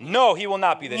наследник. No, he will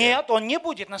not be the heir. Нет, он не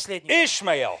будет наследником.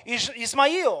 Ishmael.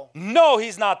 Исмаил. No,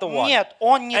 he's not the one. Нет,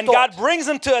 он не And тот. God brings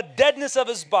him to a deadness of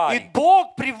his И body.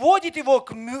 Бог приводит его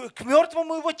к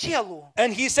мертвому его телу.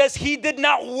 And he says he did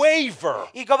not waver,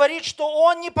 И говорит, что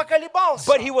он не поколебался,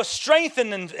 but he was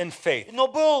strengthened in faith. но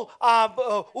был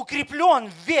укреплен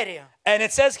в вере. And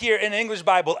it says here in the English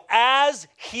Bible, as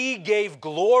he gave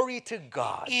glory to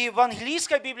God. И в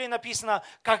английской Библии написано,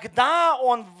 когда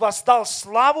он воздал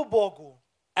славу Богу,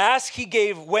 As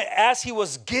he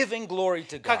was giving glory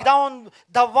to God. когда он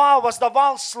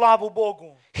воздавал славу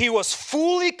Богу, He was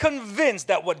fully convinced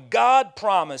that what God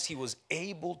promised, he was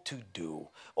able to do.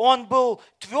 он был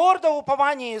твердо в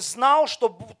уповании, знал, что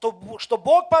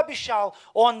Бог пообещал,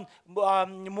 он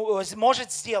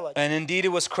может сделать. And indeed,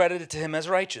 it was credited to him as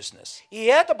righteousness. И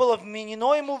это было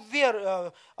вменено ему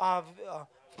в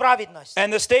праведность.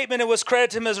 And the statement it was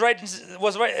credited to him as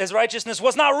righteousness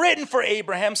was not written for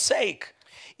Abraham's sake.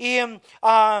 И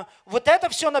вот это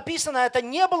все написано, это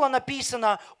не было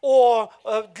написано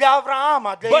для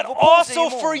Авраама, для But его пользы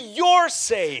also for ему. your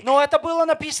sake. Но это было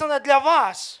написано для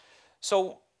вас.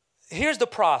 So here's the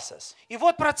process. И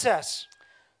вот процесс.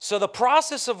 So the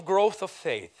process of growth of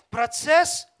faith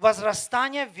Процесс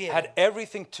возрастания веры. had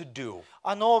everything to do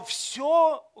Оно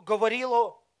все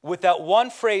говорило with that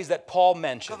one phrase that Paul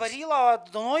mentions.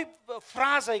 одной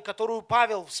фразой, которую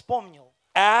Павел вспомнил.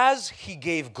 As he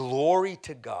gave glory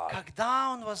to God.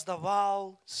 Когда он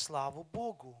воздавал славу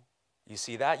Богу. You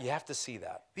see that? You have to see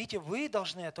that. Видите, вы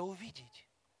должны это увидеть.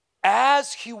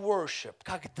 As he worshiped,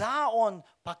 Когда он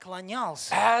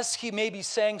поклонялся, as he maybe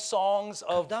sang songs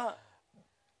of когда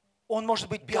он, может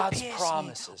быть, пел God's песни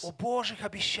promises, о Божьих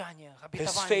обещаниях, his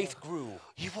обетованиях. faith grew.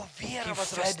 Его вера He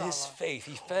fed his возрастала. faith.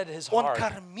 He fed his Он heart.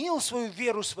 кормил свою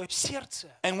веру, свое сердце.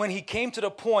 And when he came to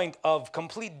the point of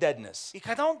complete deadness, И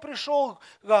когда он пришел,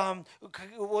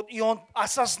 и он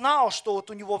осознал, что вот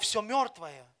у него все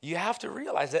мертвое, you have to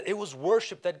realize that it was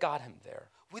worship that got him there.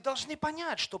 вы должны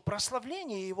понять, что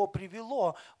прославление его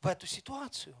привело в эту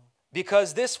ситуацию.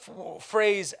 Because this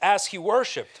phrase, as he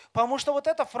worshiped, Потому что вот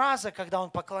эта фраза, когда он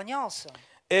поклонялся,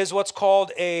 is what's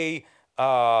called a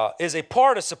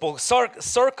participle,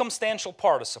 circumstantial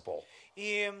participle.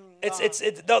 и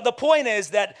The point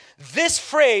is that this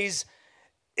phrase,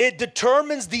 it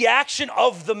determines the action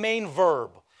of the main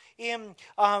verb. И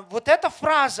вот эта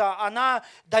фраза, она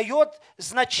дает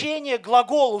значение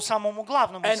глаголу самому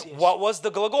главному And здесь. what was the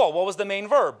gлагол? What was the main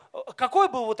verb? Какой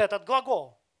был вот этот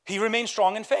глагол? He remained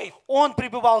strong in faith. Он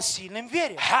пребывал сильным в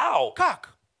вере. How? Как?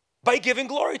 By giving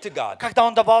glory to God. Когда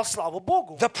он давал славу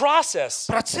Богу. The process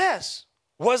Процесс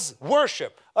was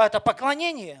worship. — это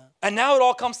поклонение. And now it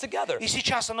all comes together. И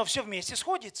сейчас оно все вместе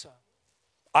сходится.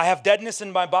 I have deadness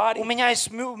in my body. У меня есть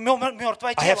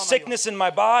мертвое I тело have sickness in my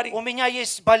body. У меня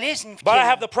есть болезнь в But I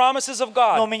have теле. the promises of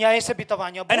Но у God. меня есть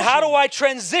обетование And how do Божье. I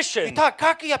transition? Итак,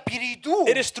 как я перейду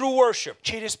It is through worship.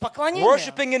 через поклонение?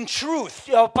 Worshiping in truth.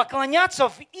 Поклоняться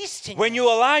в истине. When you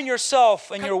align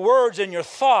yourself and your words and your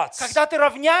thoughts Когда ты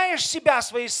равняешь себя,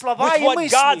 свои слова with и what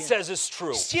God мысли says is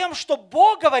true. с тем, что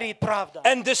Бог говорит правда.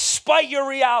 And despite your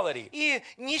reality, И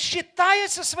не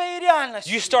считаясь со своей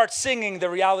реальностью, you start singing the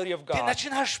reality of ты God.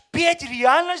 начинаешь петь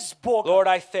реальность Бога. Lord,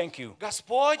 I thank you.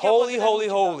 Господь, я Holy, благодарю holy,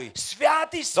 Тебя. holy.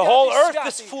 Святый, The whole святый, earth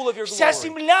is святый. full of your Вся glory.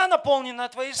 земля наполнена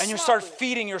Твоей And you start славой.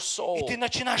 feeding your И soul. ты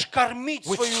начинаешь кормить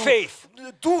with свою faith.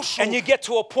 душу And you get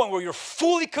to a point where you're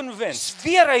fully с convinced,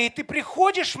 верой, и ты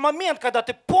приходишь в момент, когда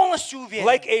ты полностью уверен,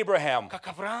 like Abraham, как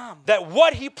Авраам, that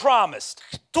what he promised,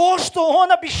 то, что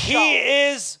он обещал,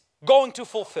 he is going to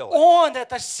fulfill it. он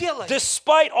это сделает.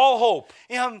 Despite all hope,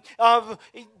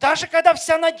 И даже когда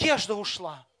вся надежда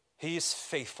ушла, he is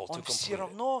faithful to он все complete it.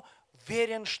 равно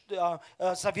верен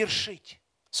завершить.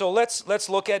 So let's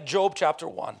look at Job chapter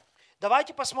 1.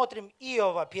 Давайте посмотрим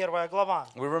Иова, 1 глава.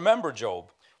 We remember Job.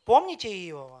 Помните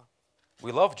Иова?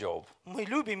 We love Job Мы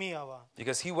любим Иова.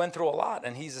 because he went through a lot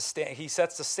and he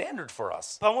sets the standard for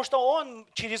us. Потому что он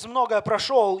через многое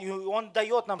прошел, и он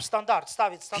дает нам стандарт,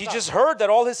 ставит He стандарт. just heard that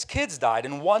all his kids died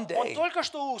in one Он day. только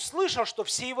что услышал, что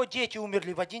все его дети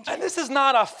умерли в один And день. this is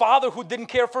not a father who didn't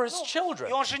care for his И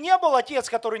children. он же не был отец,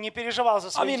 который не переживал за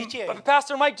I своих mean, детей.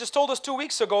 Pastor Mike just told us 2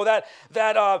 weeks ago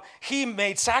that he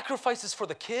made sacrifices for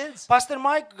the kids. Пастор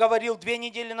Майк говорил 2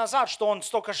 недели назад, что он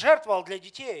столько жертвовал для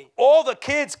детей. All the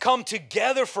kids come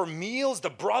together for meals, the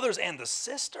brothers and the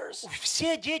sisters.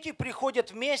 Все дети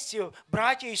приходят вместе,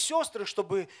 братья и сестры,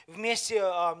 чтобы вместе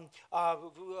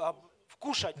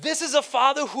кушать. This is a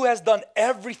father who has done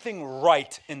everything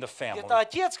right in the family. Это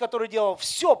отец, который делал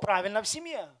все правильно в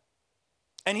семье.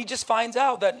 And he just finds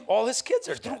out that all his kids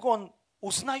are dead. Вдруг он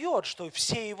узнает, что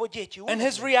все его дети And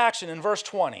his умерли. reaction in verse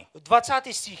 20.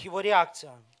 20 стих, его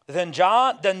реакция. Then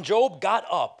Job got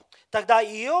up. Тогда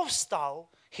Иов встал,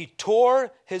 He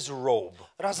tore his robe.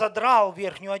 разодрал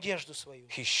верхнюю одежду свою,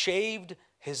 He shaved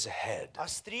his head.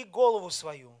 остриг голову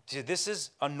свою. See, this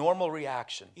is a normal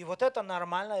reaction И вот это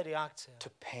нормальная реакция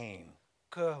to pain.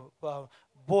 к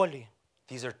боли.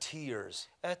 These are tears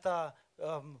Это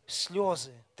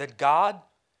слезы, that God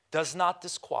does not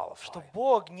disqualify. что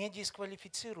Бог не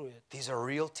дисквалифицирует. These are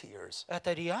real tears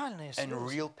Это реальные and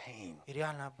слезы real pain. и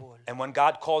реальная боль. And when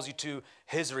God calls you to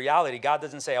His reality, God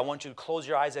doesn't say, I want you to close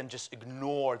your eyes and just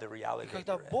ignore the И reality that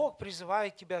когда you're in. Бог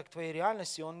призывает тебя к твоей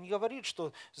реальности, Он не говорит,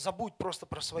 что забудь просто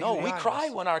про свою No, we cry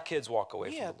реальность. when our kids walk away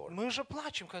from Нет, the Lord. мы же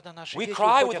плачем, когда наши We дети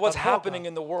cry with уходят what's от happening Бога.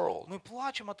 in the world. Мы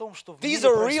плачем о том, что в These мире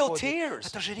are real происходит. tears.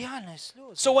 Это же реальные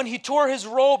слезы. So when he tore his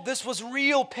robe, this was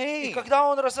real И pain. когда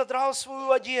он разодрал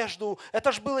свою одежду,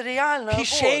 это же было реальная He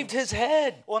shaved боль. his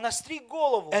head. Он остриг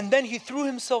голову And then he threw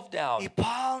himself и down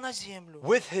пал на землю.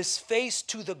 with his face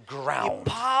to the И ground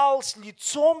пал с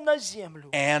лицом на землю.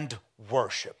 and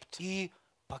worshipped. И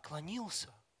поклонился.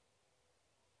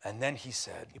 And then he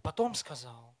said, И потом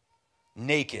сказал,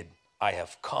 naked I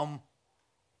have come,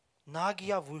 наг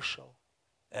я вышел,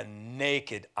 and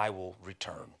naked I will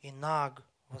return. и наг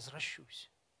возвращусь.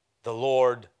 The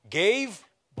Lord gave,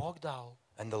 Бог дал,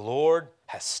 and the Lord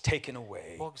has taken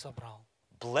away. Бог забрал.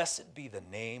 Blessed be the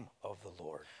name of the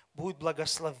Lord. Будь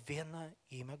благословенно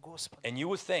имя Господа. And you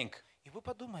would think, И вы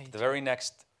подумаете, the very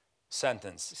next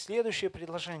sentence, следующее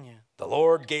предложение. the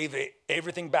Lord gave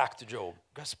everything back to Job.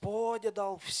 Господь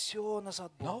дал все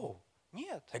назад No, Богу.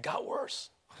 Нет, it got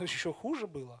worse. еще хуже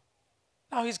было.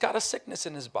 Now he's got a sickness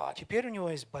in his body. Теперь у него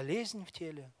есть болезнь в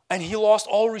теле. And he lost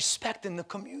all respect in the И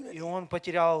community. он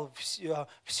потерял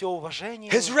все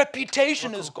уважение. His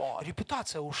reputation is вокруг. gone.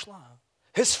 Репутация ушла.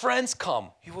 His friends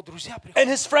come. Его друзья And приходят.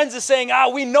 his friends are saying,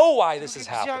 we know why this has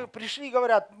Друзья happened. пришли и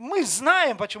говорят, мы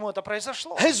знаем, почему это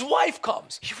произошло. His wife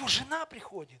comes Его жена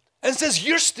приходит and says,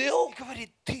 you're и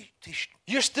говорит, ты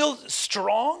still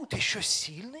strong еще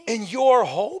сильный in your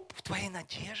hope? в твоей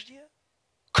надежде?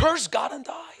 Curse God and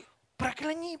die.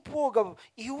 Прокляни Бога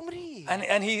и умри.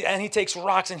 And he takes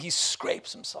rocks and he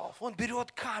scrapes himself. Он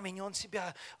берет камень, он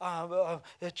себя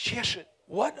чешет.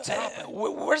 What?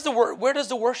 Where does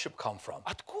the worship come from?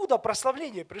 Откуда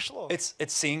прославление пришло? It's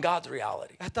seeing God's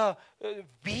reality. Это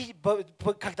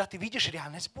когда ты видишь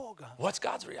реальность Бога. What's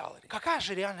God's reality? Какая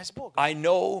же реальность Бога? I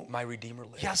know my Redeemer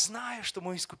Я lives. знаю, что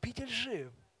мой Искупитель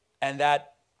жив. And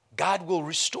that God will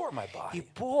restore my И body.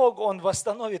 Бог, Он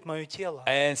восстановит мое тело.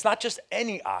 And it's not just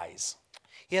any eyes.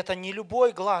 И это не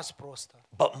любой глаз просто.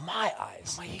 but my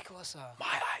eyes, Мои глаза,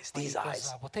 these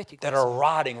eyes вот эти that are глаза,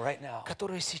 rotting right now,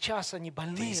 которые сейчас они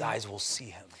больные, these eyes will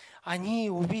see him. они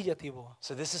увидят его.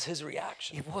 So this is his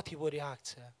reaction. И вот его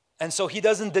реакция. And so he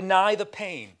doesn't deny the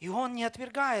pain. И он не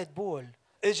отвергает боль.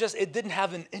 It's just, it didn't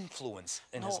have an influence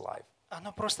in his Но life.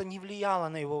 она просто не влияла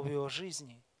на его в его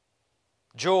жизни.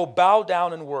 Job bowed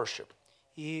down in worship.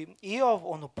 И Иов,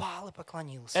 он упал и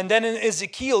поклонился. And then in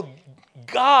Ezekiel,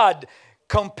 God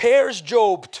compares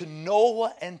Job to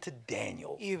Noah and to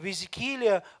Daniel. И в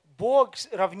Иезекииле Бог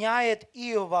равняет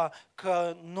Иова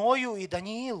к Ною и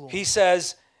Даниилу. He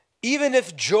says, even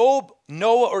if Job,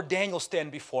 Noah, or Daniel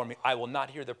stand before me, I will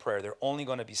not hear their prayer. They're only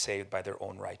going to be saved by their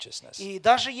own righteousness. И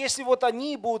даже если вот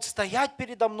они будут стоять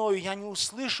передо мною, я не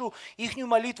услышу ихнюю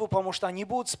молитву, потому что они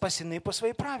будут спасены по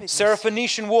своей праведности.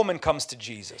 Syrophoenician woman comes to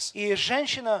Jesus. И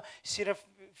женщина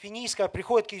серафинийская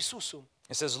приходит к Иисусу.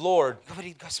 It says, Lord,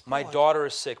 Говорит: my Господь, daughter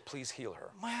is sick. Please heal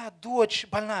her. моя дочь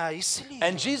больная, исцели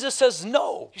And ее. Jesus says,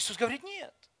 no, Иисус говорит: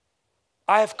 нет,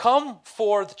 I have come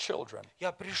for the children.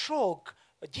 я пришел к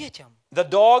детям. The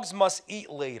dogs must eat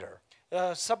later.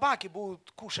 Собаки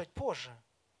будут кушать позже.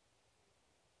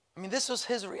 I mean, this was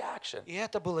his reaction. И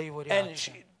это была его And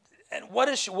реакция. what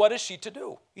is she to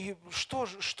do? И что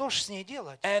ж с ней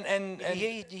делать? And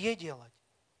Ей делать?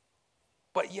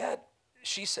 but yet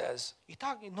she says, И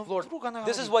так, но Lord, вдруг она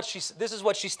this is говорит,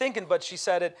 what she's thinking, but she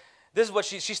said it. This is what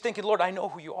she's thinking, Lord, I know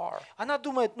who you are. она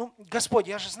думает: ну, Господь,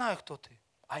 я же знаю, кто ты.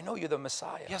 I know you're the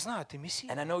Messiah. Я знаю, ты Мессия.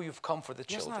 And I know you've come for the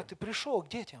Я знаю, children. ты пришел к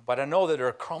детям. But I know that there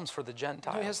are crumbs for the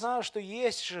Но я Gentiles. знаю, что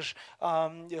есть же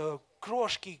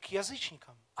крошки к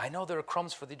язычникам. I know there are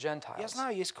crumbs for the Я Gentiles.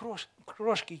 знаю, есть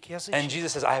крошки к And язычникам.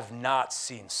 Jesus says, I have not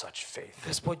seen such faith.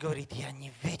 Господь говорит: я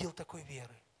не видел такой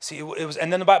веры. See, it was,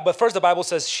 and then but first the Bible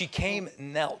says she came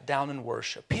and knelt down in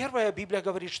worship. Первая Библия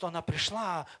говорит, что она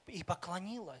пришла и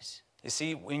поклонилась. You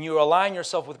see, when you align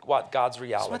yourself with what God's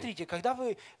reality. Смотрите, когда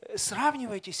вы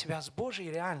сравниваете себя с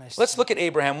Божьей реальностью, Let's look at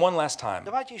Abraham one last time.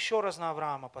 давайте еще раз на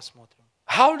Авраама посмотрим.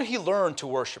 How did he learn to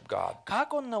worship God?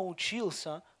 Как он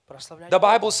научился прославлять The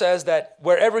Бога? Bible says that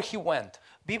wherever he went,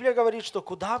 Библия говорит, что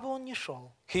куда бы он ни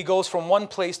шел, he goes from one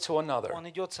place to another. он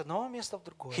идет с одного места в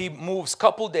другое. He moves a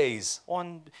couple days,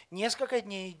 Он несколько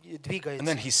дней and двигается,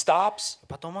 then he stops.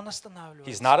 потом он He's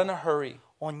останавливается. not in a hurry.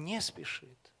 Он не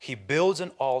спешит. He builds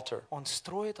an altar, Он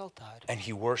строит алтарь. and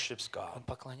he worships Он God.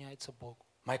 поклоняется Богу.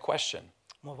 My question,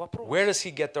 Мой вопрос: where does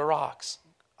he get the rocks?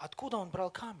 откуда он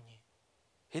брал камни?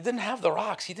 He didn't have the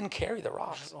rocks. He didn't carry the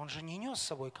rocks. Он же не нес с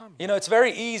собой камни. You know, it's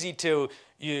very easy to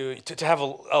have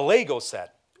a Lego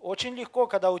set. Очень легко,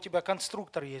 когда у тебя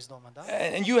конструктор есть дома, да?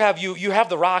 And you have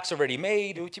the rocks already И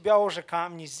made. у тебя уже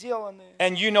камни сделаны.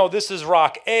 And you know this is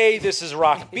rock A, this is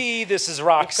rock B, this is И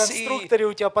rock в C. конструкторе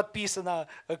у тебя подписано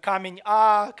камень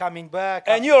А, камень Б.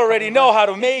 And you already know how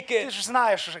to make Ты it. же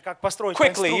знаешь уже, как построить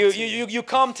Quickly, конструкцию. you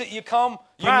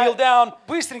kneel down,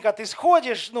 Быстренько ты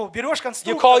сходишь, берешь you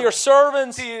конструктор, call your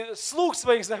servants, ты слуг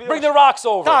своих bring зовешь. the rocks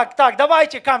over. Так,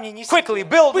 давайте камни несите. Quickly,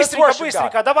 build, let's worship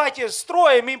Быстренько, давайте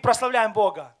строим и прославляем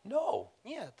Бога. No,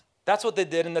 Нет. that's what they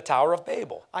did in the Tower of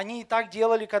Babel. Они так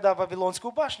делали, когда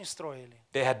Вавилонскую башню строили.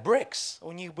 They had bricks,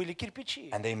 У них были кирпичи.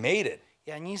 and they made it. И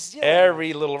они сделали.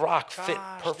 Every little rock fit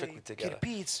Каждый perfectly together.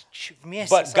 кирпич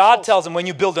вместе But God сошелся. tells them, when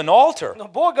you build an altar, Но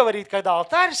Бог говорит, когда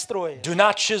алтарь строишь, do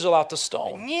not chisel out the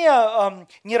stone.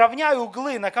 не равняй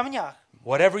углы на камнях,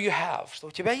 Whatever you have. что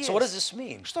у тебя есть. So what does this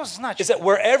mean? Что Is значит? that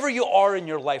wherever you are in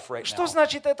your life right Что now,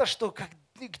 значит это, что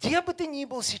где бы ты ни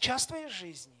был сейчас в твоей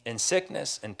жизни, in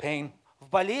sickness, in pain, в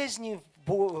болезни,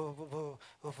 в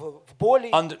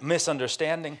боли,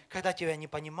 misunderstanding, когда тебя не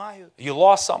понимают, you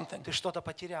lost something. ты что-то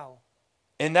потерял,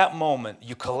 In that moment,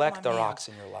 you collect the rocks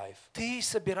in your life ты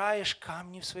собираешь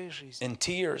камни в своей жизни, in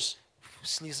tears, в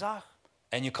слезах,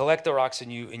 and you collect the rocks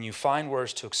and you find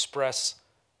words to express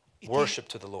и ты worship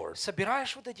to the Lord.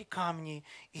 собираешь вот эти камни,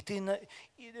 и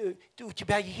у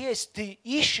тебя есть, ты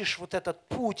ищешь вот этот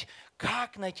путь,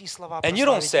 как найти слова And you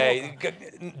don't прославить say,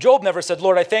 Бога. Job never said,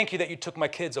 Lord, I thank you that you took my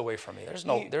kids away from me.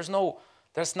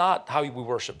 That's not how we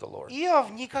worship the Lord.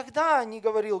 Иов никогда не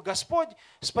говорил: Господь,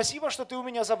 спасибо, что ты у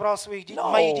меня забрал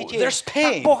No, моих детей. there's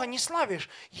pain. Так Бога не славишь.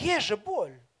 Есть же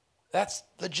боль. That's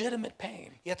legitimate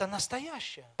pain. И это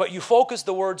настоящее. But you focus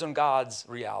the words on God's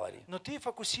reality. Но ты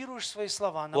фокусируешь свои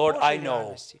слова на Lord, I Божьей know.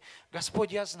 реальности.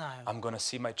 Господь, я знаю. I'm going to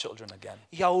see my children again.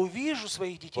 Я увижу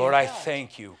своих детей Lord, I опять.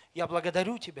 thank you Я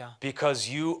благодарю Тебя, because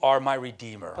you are my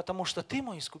Redeemer потому что Ты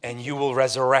мой Искупитель. and you will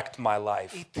resurrect my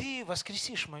life И Ты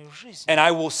воскресишь мою жизнь. and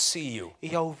I will see you. И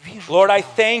я увижу Lord, I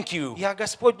Тебя. thank you Я,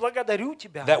 Господь, благодарю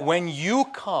Тебя, that when you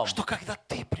come, что когда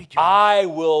Ты придешь, I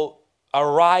will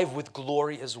arrive with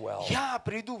glory as well. Я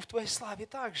приду в Твоей славе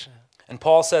также. And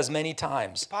Paul says many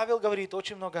times Павел говорит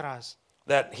очень много раз.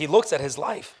 that he looks at his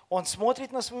life. Он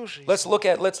смотрит на свою жизнь. Let's look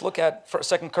at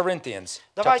 2 Corinthians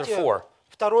chapter Давайте 4.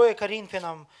 2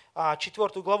 Коринфянам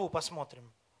 4 главу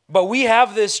посмотрим. But we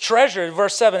have this treasure,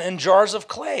 verse 7, in jars of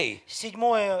clay.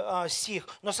 7 стих.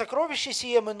 Но сокровище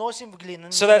сие мы носим в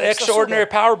глиняных So that extraordinary сосудах,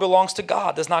 power belongs to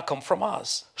God, does not come from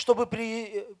us. чтобы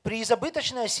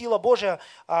преизобыточная сила Божия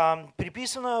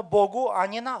приписана Богу, а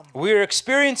не нам. We are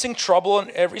experiencing trouble on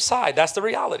every side. That's the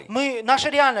reality. Наша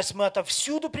реальность, мы это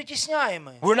всюду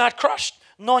притесняемы, We're not crushed.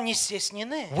 но не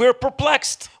стеснены. We're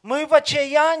perplexed, Мы в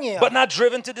отчаянии, but not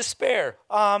driven to despair.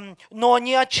 но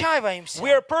не отчаиваемся. We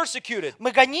are persecuted,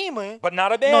 Мы гонимы, but not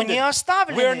но не abandoned. We are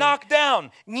оставлены. knocked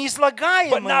down, Не but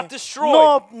излагаемы, not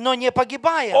destroyed. но не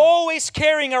погибаем. Always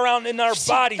carrying around in our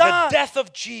body the death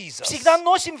of Jesus, Всегда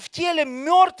носим в теле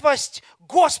мертвость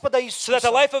Господа so that the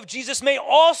Иисуса, life of Jesus may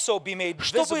also be made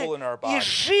visible in our чтобы и body.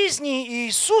 жизнь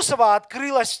Иисусова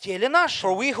открылась в теле For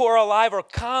нашем. we who are alive are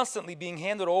constantly being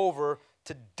handed over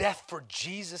to death for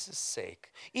Jesus' sake,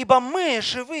 Ибо мы,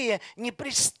 живые,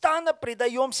 непрестанно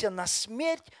предаемся на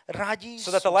смерть ради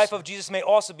so that the life Иисуса, of Jesus may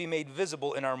also be made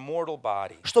visible in our mortal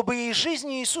body. чтобы и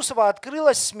жизнь Иисусова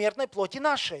открылась в смертной плоти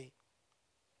нашей.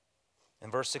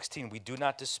 In verse 16, we do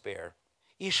not despair,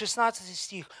 И 16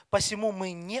 стих. «Посему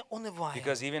мы не унываем».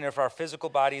 because even if our physical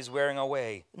body is wearing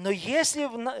away, Но если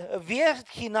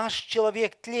верхний наш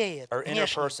человек тлеет, our inner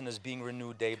внешний, person is being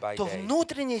renewed day by то day.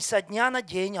 внутренний со дня на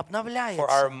день For our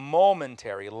обновляется.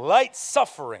 momentary, light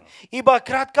suffering, Ибо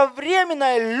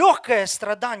кратковременное легкое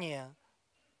страдание,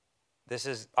 this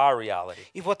is our reality,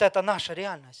 и вот это наша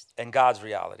реальность, and God's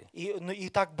reality, и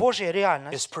так Божья is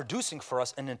реальность producing for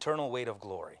us an eternal weight of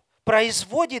glory.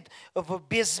 производит в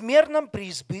безмерном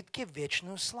преизбытке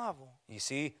вечную славу. You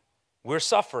see, we're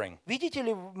suffering. Видите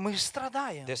ли, мы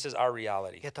страдаем. This is our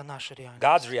reality. Это наша реальность.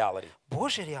 God's reality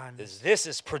Божья реальность. is this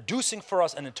is producing for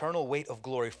us an eternal weight of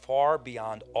glory far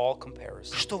beyond all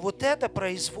comparison. Что вот это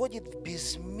производит в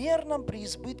безмерном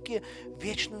преизбытке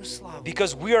вечную славу.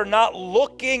 Because we are not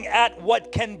looking at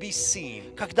what can be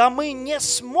seen, Когда мы не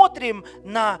смотрим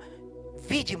на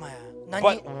видимое,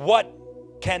 but what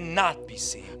cannot be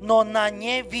seen. но на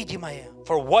невидимое.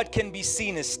 For what can be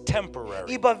seen is temporary,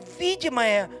 Ибо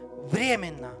видимое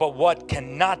временно, but what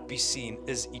cannot be seen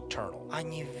is eternal. а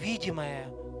невидимое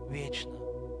вечно.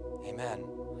 Amen.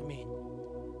 Аминь.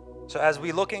 So as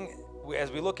we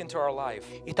look into our life,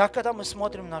 Итак, когда мы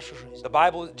смотрим нашу жизнь, the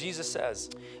Bible, Jesus says,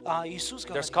 Иисус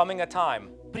there's говорит, coming a time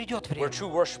придет where время, true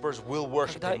worshipers will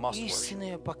worship, когда they must worship.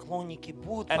 истинные поклонники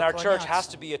будут And our church has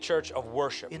to поклоняться. be a church of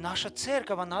worship, И наша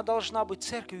церковь, она должна быть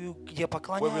церковью, где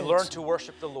where we learn поклоняются, to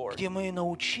worship the Lord, где мы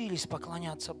научились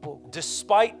поклоняться Богу.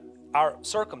 despite our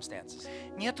circumstances.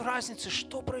 Нет разницы,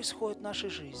 что происходит в нашей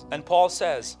жизни. And Paul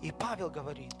says, И Павел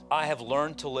говорит, I have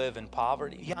learned to live in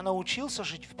poverty, я научился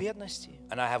жить в бедности,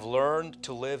 and I have learned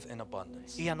to live in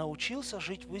abundance. и я научился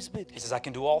жить в He избытке. says, I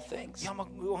can do all things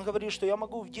Он говорит, что я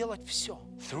могу делать все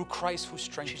through Christ who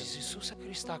через strengthens. Иисуса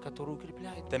Христа, который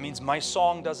укрепляет. That means my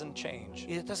song doesn't change,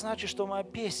 И это значит, что моя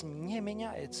песня не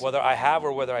меняется. whether I have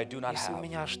or whether I do not Если у have.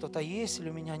 меня что-то есть или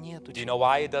у меня нету. Do you know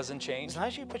why it doesn't change?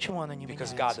 Знаете, почему она не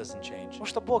Because God меняется? doesn't change. Потому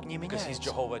что Бог не Because He's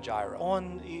меняется. Jehovah Jireh.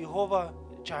 Он Иегова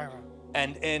Джайра.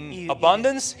 And in И-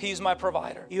 abundance, He's my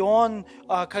provider. И Он,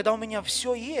 когда у меня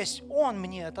все есть, Он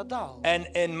мне это дал. And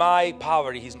in my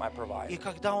poverty, He's my И provider.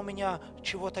 когда у меня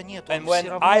чего-то нет, And Он when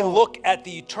все I равно. look at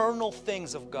the eternal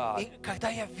things of God, И когда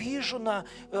я вижу на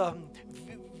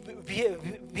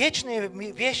вечные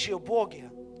вещи о Боге,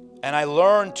 and I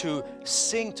learn to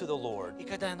sing to the Lord и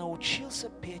когда я научился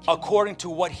петь, according to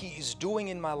what He is doing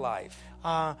in my life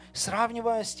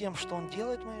сравнивая с тем, что Он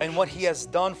делает в моей and what He жизни, has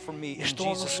done for me и in что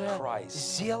Он Jesus уже Christ.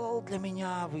 сделал для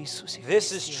меня в Иисусе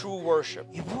This is Христе. true worship.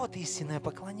 И вот истинное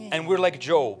поклонение. And we're like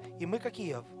Job. И мы как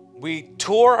Иов. We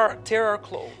tear our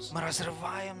clothes Мы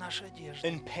разрываем наши одежды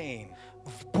in pain,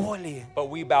 в боли, but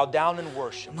we bow down in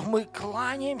worship но мы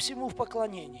кланяемся Ему в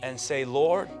поклонении and say,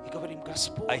 Lord, и говорим: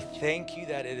 Господь, I thank you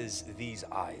that it is these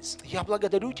eyes. я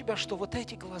благодарю Тебя, что вот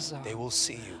эти глаза, They will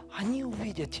see you они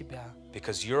увидят Тебя,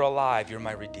 because you're alive, you're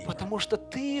my Redeemer. потому что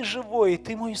Ты живой, и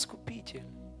Ты мой Искупитель.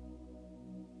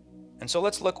 And so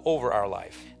let's look over our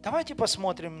life. Давайте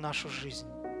посмотрим нашу жизнь.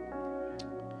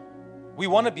 We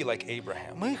want to be like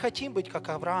Abraham Мы хотим быть как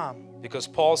Авраам, because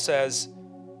Paul says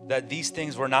that these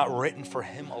things were not written for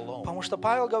him alone. потому что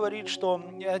Павел говорит, что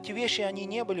эти вещи, они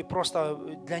не были просто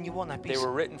для него They were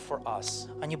написаны, written for us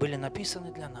они были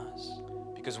написаны для нас.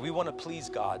 Because we want to please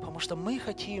God. Потому что мы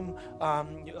хотим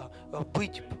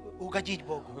угодить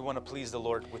Богу. We want to please the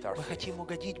Lord with our Мы faith. хотим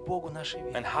угодить Богу нашей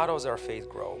And верой. how does our faith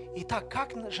grow? Итак,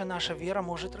 как же наша вера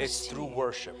может It's расти? through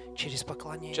worship, Через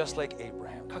поклонение. just like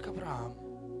Abraham. Как Авраам.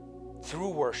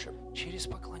 Through worship, Через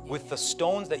поклонение. with the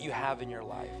stones that you have in your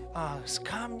life.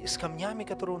 С камнями,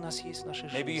 которые у нас есть в нашей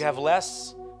Maybe you жизни. have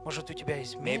less, Может, у тебя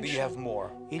есть maybe you have меньше, more.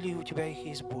 или у тебя их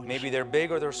есть больше. Maybe they're big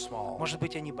or they're small. Может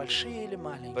быть, они большие или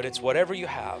маленькие. But it's whatever you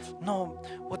have. Но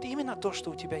вот именно то,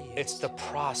 что у тебя It's есть, the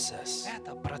process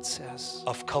это процесс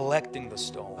of collecting the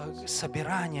stones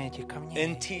собирания этих in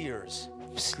камней tears.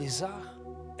 в слезах,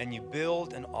 And you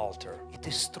build an altar. и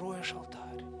ты строишь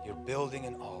алтарь. You're building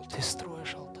an altar. Ты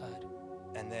строишь алтарь.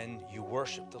 And then you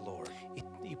worship the Lord.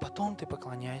 И потом ты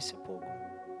поклоняешься Богу.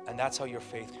 And that's how your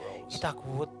faith grows. Итак,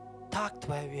 вот так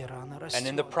твоя вера, она And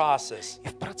in the растет. process, И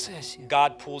в процессе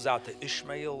God pulls out the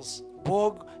Ishmaels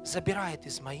Бог забирает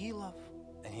Измаилов,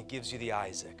 and He gives you the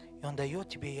Isaac. и Он дает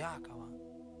тебе Иакова.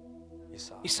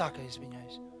 Исаака,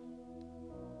 извиняюсь.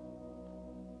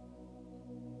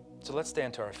 So let's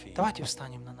stand to our feet. Давайте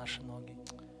встанем на наши ноги.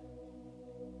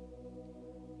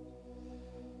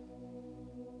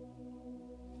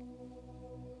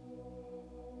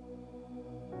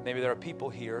 Maybe there are people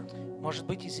here. Может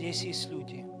быть, и здесь есть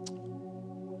люди.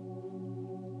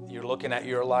 You're looking at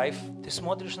your life, Ты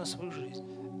смотришь на свою жизнь,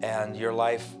 and your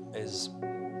life is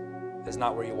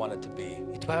not where you want it to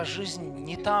be. и твоя жизнь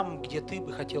не там, где ты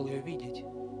бы хотел ее видеть.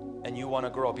 And you want to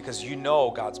grow because you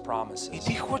know God's И promises.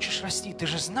 ты хочешь расти, ты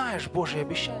же знаешь Божьи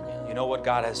обещания. You know what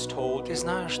God has told Ты you.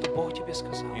 знаешь, что Бог тебе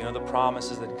сказал. You know the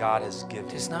promises that God has given.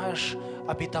 Ты знаешь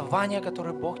обетования,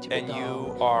 которые Бог тебе And дал.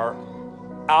 you are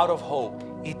out of hope.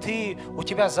 И у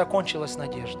тебя закончилась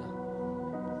надежда.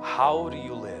 How do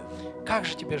you live? Как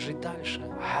же тебе жить дальше?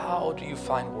 How do you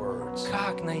find words?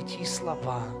 Как найти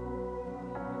слова?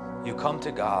 You come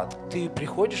to God Ты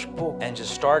приходишь к Богу and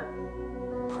just start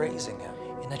praising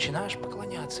Him и начинаешь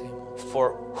поклоняться Ему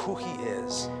for who He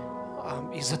is,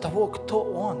 из-за того, кто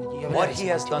Он what является He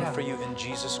для has done тебя. for you in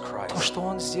Jesus То, Christ, что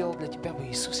Он сделал для тебя в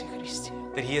Иисусе Христе.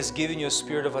 that He has given you a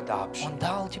spirit of adoption, Он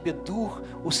дал тебе дух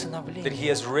that He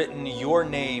усыновления. has written your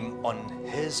name on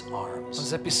His Он arms.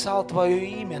 записал твое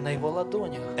имя на Его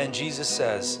ладонях. And Jesus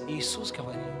says, Иисус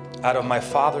говорит, out of my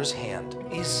Father's hand,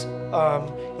 из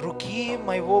руки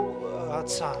моего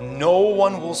Отца no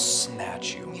one will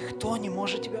snatch you. никто не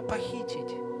может тебя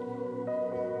похитить.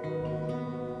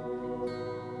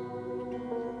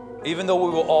 Even though we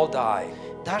will all die,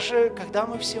 Даже когда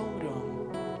мы все умрем,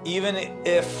 even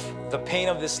if the pain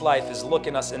of this life is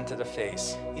looking us into the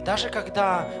face, и даже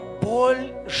когда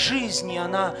боль жизни,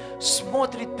 она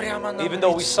смотрит прямо на even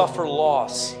though we лицо, suffer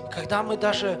loss, когда мы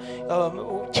даже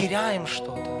теряем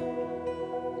что-то,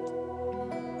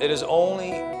 it is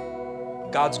only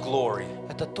God's glory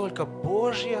это только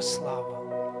Божья слава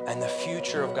and the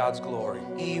future of God's glory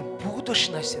и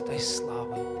будущность этой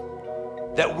славы,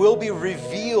 that will be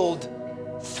revealed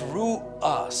through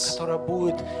us. которая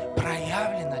будет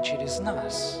проявлена через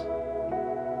нас.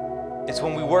 It's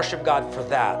when we worship God for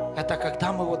that, Это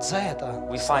когда мы вот за это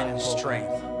we славим find Бога.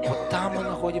 strength. Вот там мы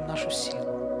находим нашу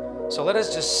силу. So let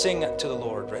us just sing to the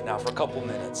Lord right now for a couple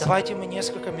minutes. Давайте мы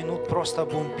несколько минут просто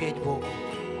будем петь Богу.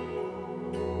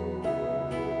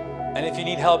 And if you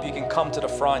need help, you can come to the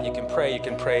front, you can pray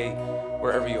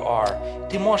wherever you are.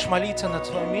 Ты можешь молиться на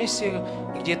своем месте,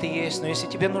 где ты есть, но если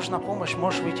тебе нужна помощь,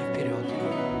 можешь выйти вперед.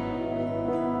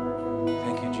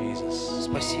 Thank you, Jesus.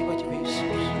 Спасибо тебе, Иисус.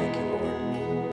 Thank you,